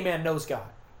 if any man knows God?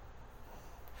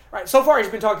 Right, so far he's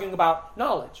been talking about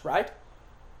knowledge, right?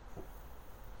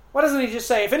 Why doesn't he just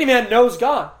say, if any man knows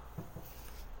God?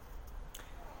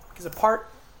 Because apart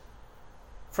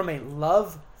from a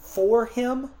love for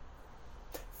Him,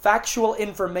 factual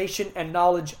information and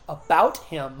knowledge about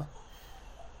Him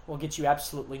will get you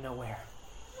absolutely nowhere.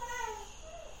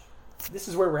 This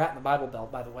is where we're at in the Bible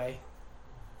Belt, by the way.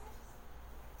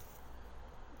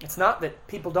 It's not that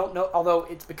people don't know, although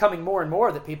it's becoming more and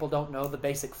more that people don't know the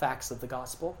basic facts of the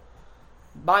gospel.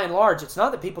 By and large, it's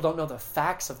not that people don't know the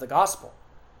facts of the gospel.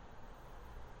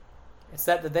 It's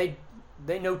that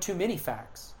they know too many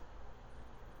facts.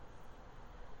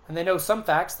 And they know some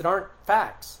facts that aren't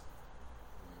facts.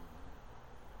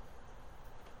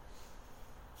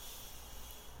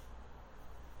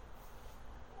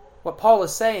 What Paul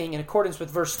is saying in accordance with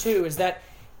verse 2 is that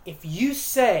if you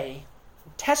say,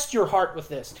 test your heart with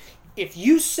this, if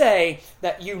you say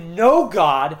that you know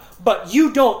God, but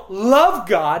you don't love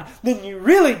God, then you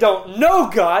really don't know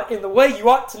God in the way you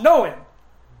ought to know Him.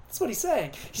 That's what he's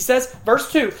saying. He says,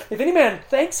 verse 2, if any man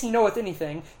thinks he knoweth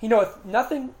anything, he knoweth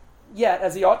nothing yet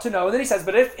as he ought to know. And then he says,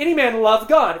 but if any man love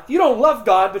God, if you don't love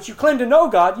God, but you claim to know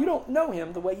God, you don't know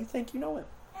Him the way you think you know Him.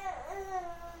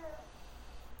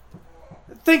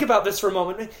 Think about this for a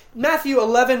moment. Matthew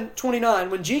 11:29,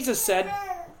 when Jesus said,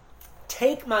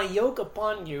 take my yoke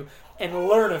upon you and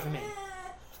learn of me.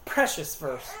 Precious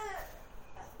verse.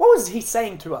 What was He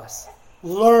saying to us?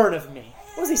 Learn of me.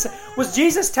 What was He saying? Was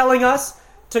Jesus telling us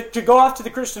to go off to the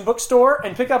Christian bookstore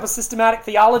and pick up a systematic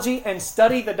theology and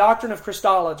study the doctrine of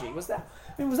Christology? Was that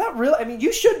real? I mean,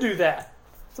 you should do that.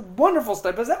 It's a wonderful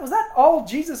study. But was that all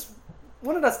Jesus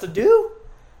wanted us to do?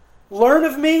 Learn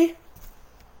of me?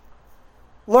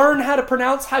 Learn how to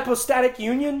pronounce hypostatic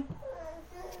union?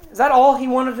 Is that all He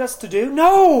wanted us to do?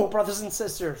 No, brothers and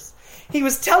sisters. He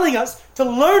was telling us to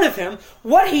learn of Him,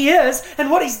 what He is,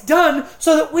 and what He's done,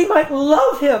 so that we might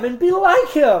love Him and be like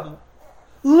Him.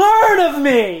 Learn of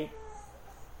me.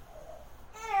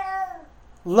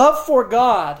 Love for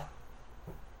God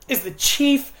is the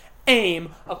chief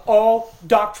aim of all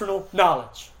doctrinal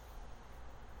knowledge.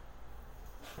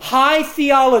 High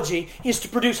theology is to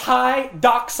produce high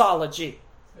doxology.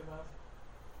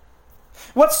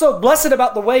 What's so blessed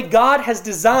about the way God has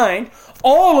designed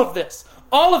all of this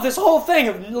whole thing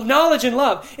of knowledge and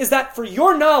love, is that for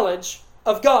your knowledge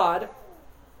of God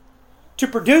to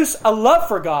produce a love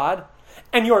for God,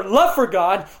 and your love for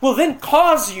God will then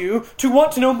cause you to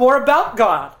want to know more about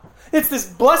God. It's this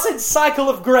blessed cycle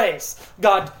of grace.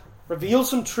 God reveals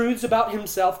some truths about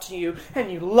Himself to you,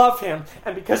 and you love Him.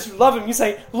 And because you love Him, you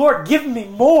say, Lord, give me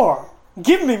more.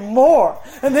 Give me more.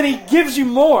 And then He gives you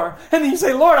more. And then you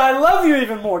say, Lord, I love you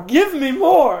even more. Give me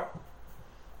more.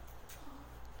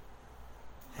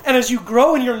 And as you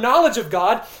grow in your knowledge of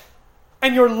God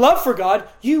and your love for God,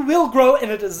 you will grow in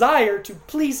a desire to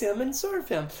please Him and serve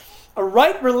Him. A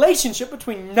right relationship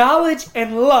between knowledge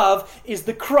and love is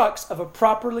the crux of a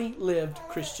properly lived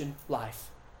Christian life.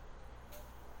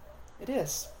 It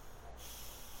is.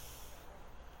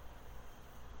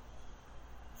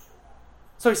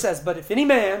 So he says, but if any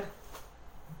man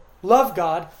love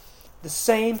God, the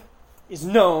same is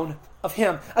known of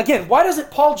him. Again, why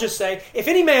doesn't Paul just say, if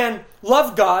any man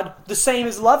love God, the same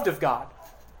is loved of God?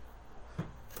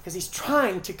 Because he's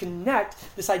trying to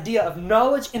connect this idea of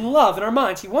knowledge and love in our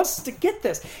minds. He wants us to get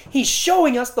this. He's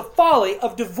showing us the folly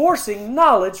of divorcing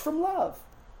knowledge from love.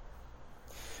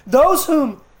 Those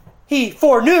whom He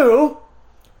foreknew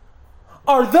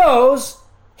are those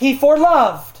He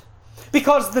foreloved.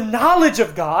 Because the knowledge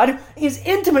of God is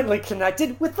intimately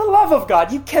connected with the love of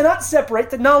God. You cannot separate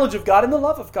the knowledge of God and the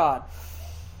love of God.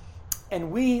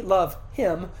 And we love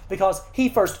Him because He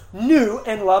first knew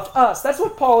and loved us. That's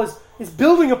what Paul is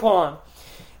building upon.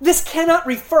 This cannot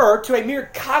refer to a mere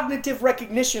cognitive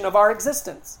recognition of our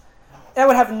existence. That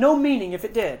would have no meaning if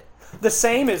it did. The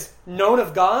same is known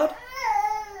of God.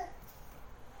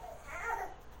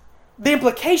 The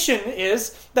implication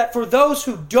is that for those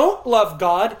who don't love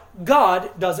God,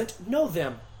 God doesn't know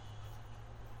them.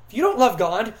 If you don't love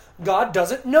God, God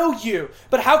doesn't know you.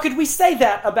 But how could we say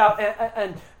that about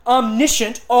an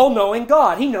omniscient, all-knowing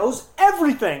God? He knows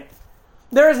everything.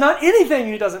 There is not anything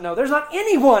He doesn't know. There's not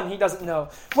anyone He doesn't know.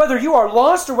 Whether you are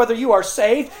lost or whether you are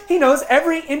saved, He knows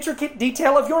every intricate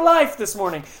detail of your life this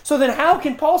morning. So then how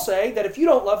can Paul say that if you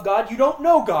don't love God, you don't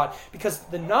know God? Because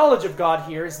the knowledge of God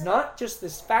here is not just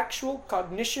this factual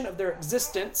cognition of their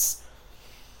existence.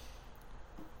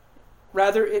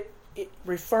 Rather, it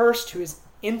refers to His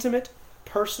intimate,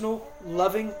 personal,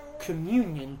 loving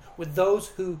communion with those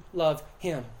who love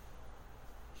him.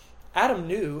 Adam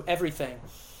knew everything.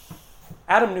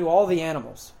 Adam knew all the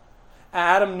animals.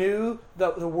 Adam knew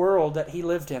the world that he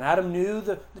lived in. Adam knew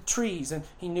the trees, and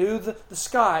he knew the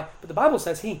sky. But the Bible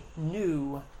says he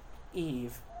knew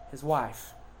Eve, his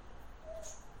wife.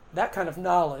 That kind of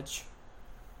knowledge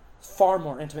is far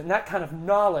more intimate. And that kind of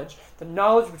knowledge, the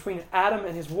knowledge between Adam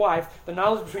and his wife, the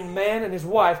knowledge between man and his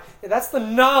wife, that's the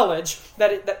knowledge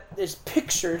that is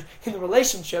pictured in the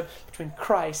relationship between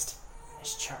Christ and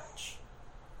his church.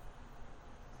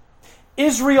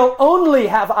 Israel only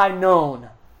have I known.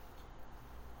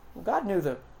 Well, God knew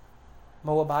the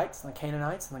Moabites and the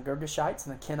Canaanites and the Girgashites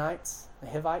and the Kenites, the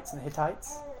Hivites and the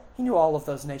Hittites. He knew all of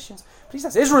those nations. But he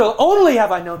says, Israel only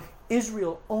have I known.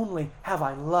 Israel only have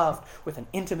I loved with an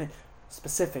intimate,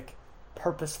 specific,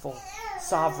 purposeful,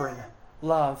 sovereign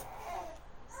love.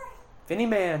 If any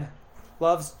man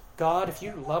loves God, if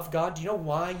you love God, do you know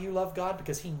why you love God?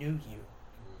 Because he knew you.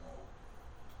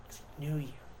 Because he knew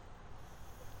you.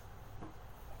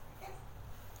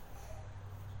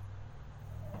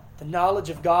 The knowledge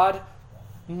of God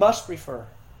must refer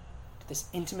to this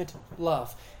intimate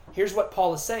love. Here's what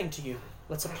Paul is saying to you.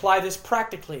 Let's apply this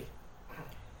practically.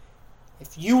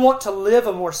 If you want to live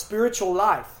a more spiritual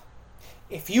life,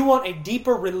 if you want a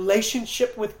deeper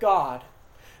relationship with God,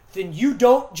 then you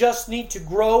don't just need to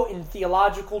grow in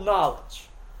theological knowledge.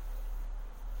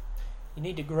 You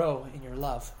need to grow in your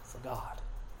love for God.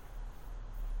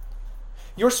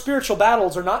 Your spiritual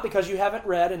battles are not because you haven't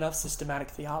read enough systematic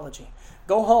theology.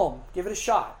 Go home, give it a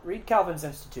shot. Read Calvin's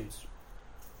Institutes.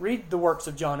 Read the works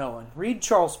of John Owen. Read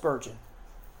Charles Spurgeon.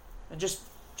 And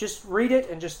just read it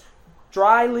and just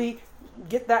dryly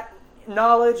get that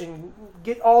knowledge and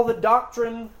get all the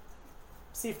doctrine.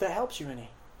 See if that helps you any.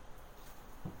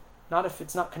 Not if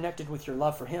it's not connected with your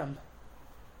love for him.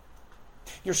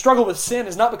 Your struggle with sin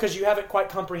is not because you haven't quite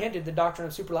comprehended the doctrine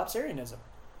of superlapsarianism.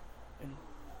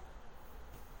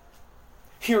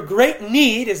 Your great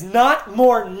need is not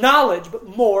more knowledge, but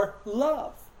more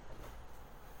love.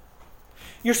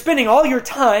 You're spending all your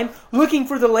time looking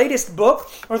for the latest book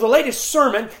or the latest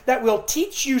sermon that will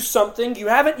teach you something you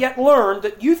haven't yet learned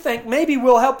that you think maybe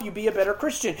will help you be a better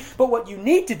Christian. But what you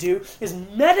need to do is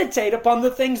meditate upon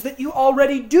the things that you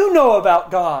already do know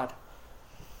about God.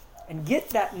 And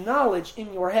get that knowledge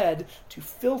in your head to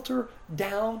filter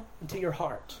down into your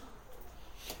heart.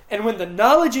 And when the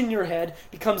knowledge in your head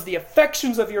becomes the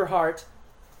affections of your heart,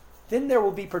 then there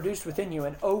will be produced within you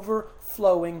an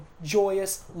overflowing,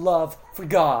 joyous love for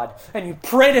God. And you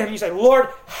pray to him, you say, Lord,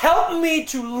 help me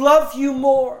to love you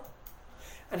more.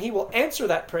 And he will answer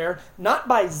that prayer not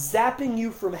by zapping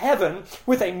you from heaven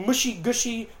with a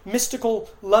mushy-gushy, mystical,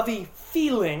 lovey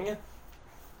feeling,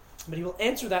 but he will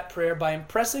answer that prayer by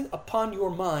impressing upon your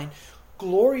mind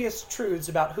glorious truths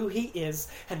about who he is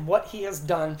and what he has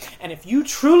done. And if you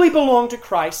truly belong to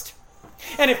Christ,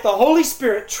 and if the Holy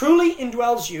Spirit truly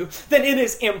indwells you, then it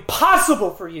is impossible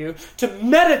for you to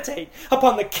meditate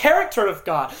upon the character of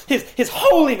God, his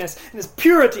holiness, and his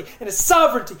purity, and his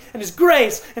sovereignty, and his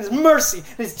grace, and his mercy,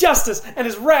 and his justice, and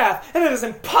his wrath. And it is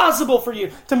impossible for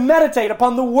you to meditate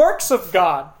upon the works of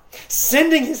God,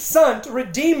 sending his Son to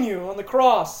redeem you on the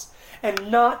cross,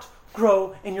 and not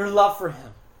grow in your love for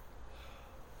him.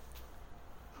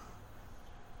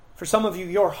 For some of you,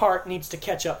 your heart needs to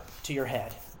catch up to your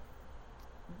head.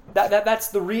 That's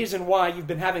the reason why you've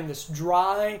been having this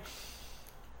dry,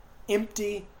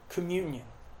 empty communion.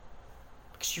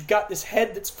 Because you've got this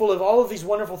head that's full of all of these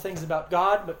wonderful things about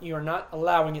God, but you are not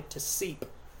allowing it to seep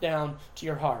down to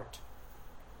your heart.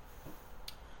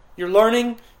 You're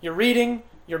learning, you're reading,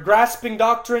 you're grasping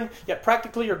doctrine, yet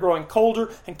practically you're growing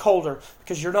colder and colder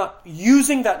because you're not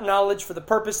using that knowledge for the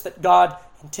purpose that God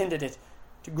intended it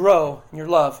to grow in your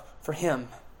love for him.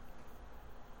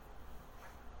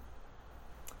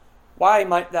 Why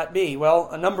might that be? Well,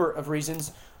 a number of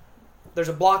reasons. There's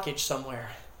a blockage somewhere.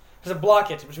 There's a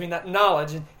blockage between that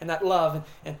knowledge and that love.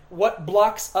 And what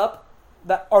blocks up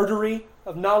that artery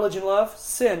of knowledge and love?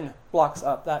 Sin blocks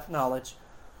up that knowledge,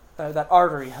 that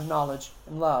artery of knowledge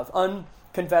and love.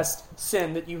 Unconfessed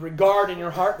sin that you regard in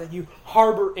your heart, that you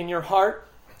harbor in your heart.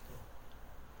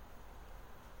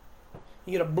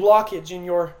 You get a blockage in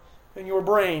your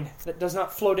brain that does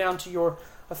not flow down to your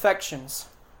affections.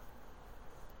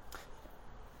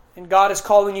 And God is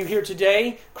calling you here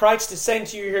today. Christ is saying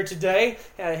to you here today,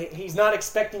 he's not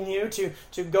expecting you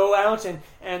to go out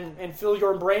and fill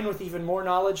your brain with even more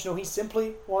knowledge. No, he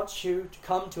simply wants you to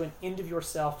come to an end of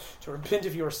yourself, to repent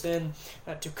of your sin,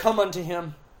 to come unto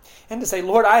him, and to say,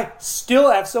 Lord, I still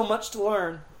have so much to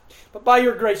learn. But by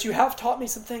your grace, you have taught me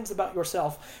some things about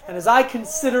yourself. And as I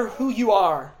consider who you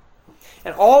are,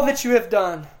 and all that you have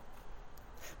done,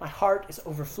 my heart is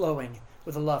overflowing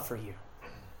with a love for you.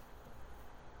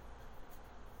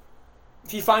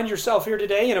 If you find yourself here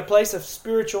today in a place of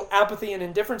spiritual apathy and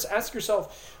indifference, ask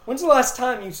yourself, when's the last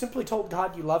time you simply told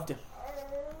God you loved Him?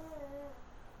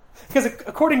 Because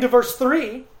according to verse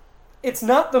 3, it's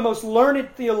not the most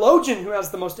learned theologian who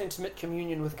has the most intimate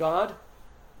communion with God,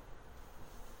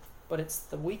 but it's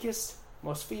the weakest,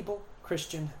 most feeble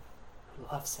Christian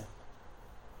who loves Him.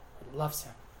 Who loves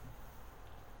Him.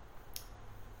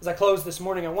 As I close this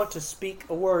morning, I want to speak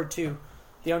a word to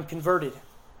the unconverted.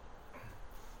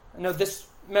 I know this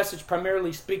message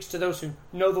primarily speaks to those who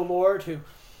know the Lord, who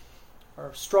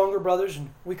are stronger brothers and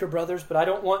weaker brothers, but I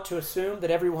don't want to assume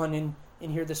that everyone in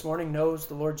here this morning knows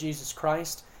the Lord Jesus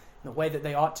Christ in the way that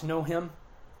they ought to know Him.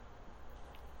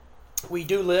 We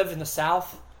do live in the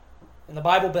South, in the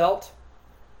Bible Belt,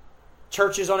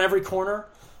 churches on every corner.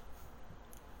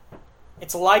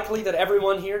 It's likely that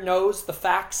everyone here knows the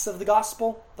facts of the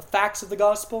gospel, the facts of the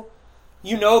gospel.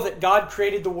 You know that God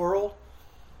created the world.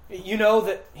 You know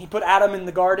that He put Adam in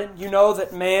the garden. You know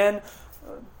that man,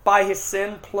 by his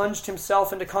sin, plunged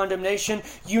himself into condemnation.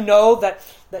 You know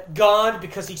that God,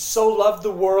 because He so loved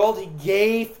the world, He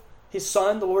gave His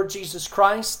Son, the Lord Jesus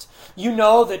Christ. You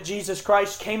know that Jesus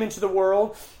Christ came into the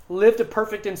world, lived a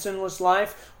perfect and sinless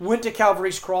life, went to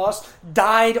Calvary's cross,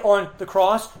 died on the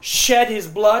cross, shed His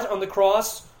blood on the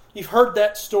cross. You've heard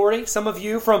that story, some of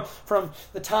you, from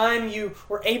the time you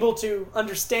were able to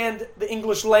understand the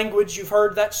English language, you've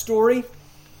heard that story.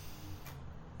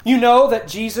 You know that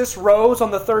Jesus rose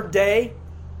on the third day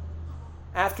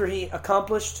after He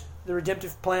accomplished the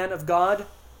redemptive plan of God.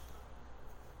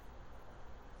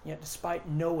 Yet despite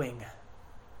knowing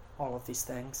all of these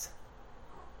things,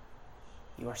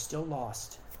 you are still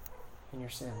lost in your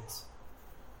sins.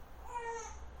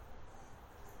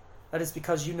 That is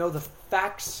because you know the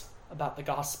facts about the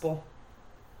gospel,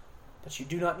 but you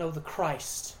do not know the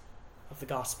Christ of the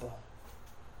gospel.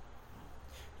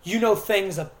 You know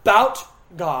things about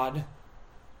God,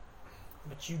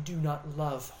 but you do not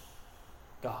love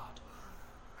God.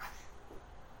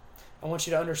 I want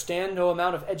you to understand, no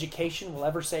amount of education will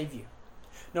ever save you.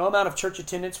 No amount of church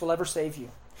attendance will ever save you.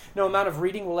 No amount of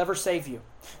reading will ever save you.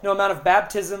 No amount of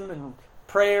baptism and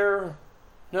prayer,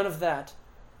 none of that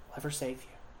will ever save you.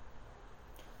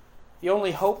 The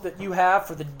only hope that you have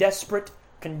for the desperate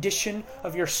condition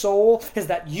of your soul is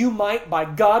that you might, by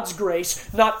God's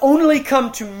grace, not only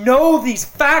come to know these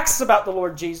facts about the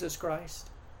Lord Jesus Christ,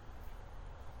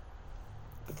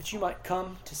 but that you might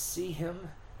come to see Him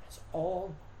as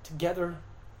altogether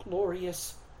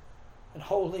glorious and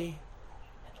holy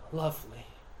and lovely.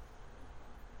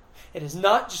 It is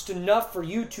not just enough for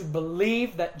you to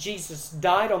believe that Jesus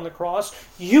died on the cross.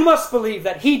 You must believe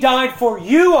that He died for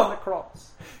you on the cross.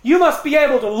 You must be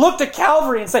able to look to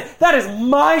Calvary and say, that is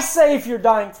my Savior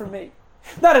dying for me.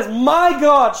 That is my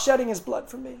God shedding His blood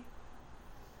for me.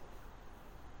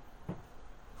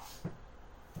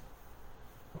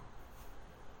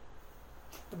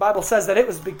 The Bible says that it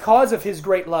was because of His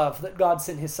great love that God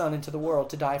sent His Son into the world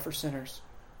to die for sinners.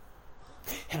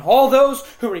 And all those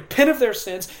who repent of their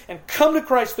sins and come to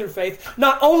Christ through faith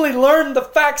not only learn the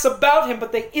facts about Him,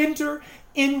 but they enter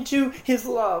into His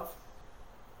love.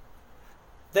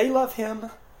 They love Him,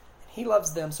 and He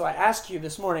loves them. So I ask you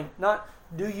this morning, not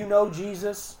do you know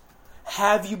Jesus?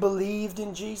 Have you believed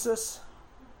in Jesus?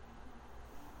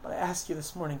 But I ask you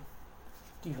this morning,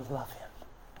 do you love Him?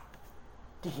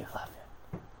 Do you love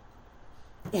Him?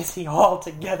 Is He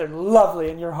altogether lovely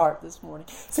in your heart this morning?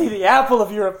 Is He the apple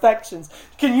of your affections?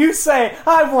 Can you say,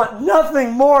 I want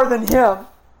nothing more than Him?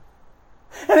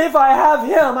 And if I have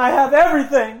Him, I have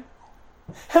everything.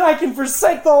 And I can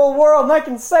forsake the whole world, and I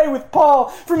can say with Paul,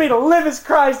 for me to live is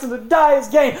Christ and to die is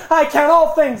gain. I count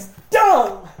all things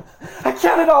dung. I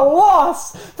count it all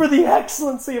loss for the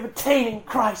excellency of attaining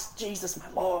Christ Jesus my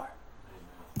Lord.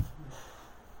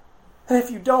 And if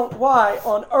you don't, why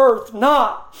on earth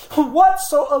not? What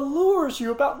so allures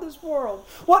you about this world?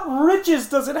 What riches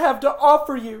does it have to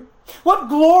offer you? What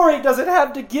glory does it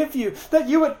have to give you that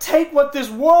you would take what this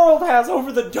world has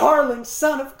over the darling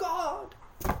Son of God?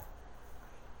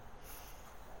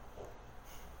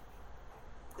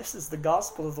 This is the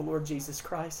gospel of the Lord Jesus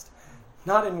Christ.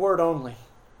 Not in word only.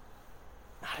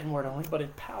 Not in word only, but in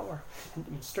power and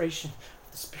demonstration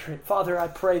of the Spirit. Father, I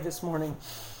pray this morning.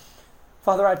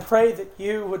 Father, I pray that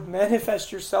You would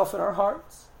manifest Yourself in our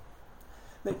hearts.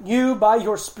 That You, by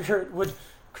Your Spirit, would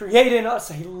create in us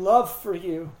a love for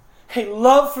You. A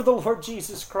love for the Lord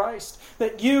Jesus Christ.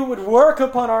 That You would work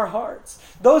upon our hearts.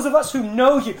 Those of us who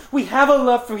know You, we have a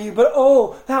love for You. But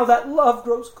oh, how that love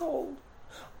grows cold.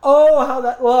 Oh, how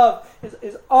that love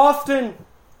is often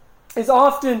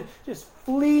just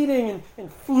fleeting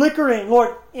and flickering.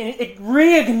 Lord,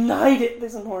 reignite it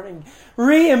this morning.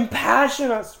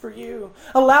 Re-impassion us for you.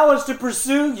 Allow us to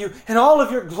pursue you in all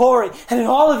of your glory and in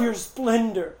all of your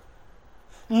splendor.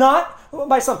 Not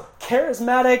by some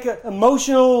charismatic,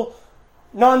 emotional,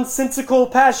 nonsensical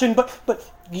passion,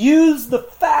 but use the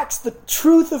facts, the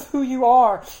truth of who you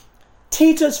are.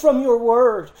 Teach us from your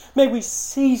word. May we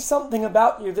see something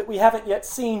about you that we haven't yet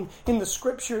seen in the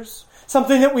Scriptures.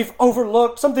 Something that we've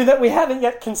overlooked, something that we haven't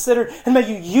yet considered. And may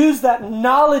you use that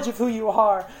knowledge of who you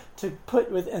are to put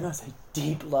within us a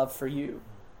deep love for you.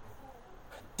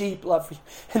 Deep love for you.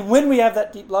 And when we have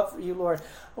that deep love for you, Lord,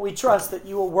 we trust that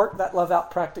you will work that love out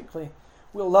practically.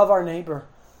 We'll love our neighbor.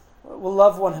 We'll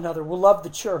love one another. We'll love the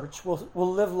church. We'll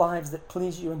live lives that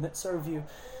please you and that serve you.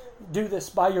 Do this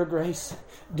by your grace.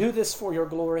 Do this for your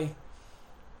glory.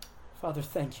 Father,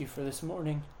 thank you for this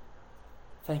morning.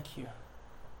 Thank you.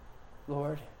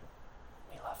 Lord,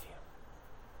 we love you.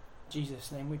 In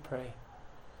Jesus' name we pray.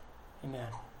 Amen.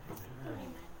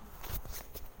 Amen.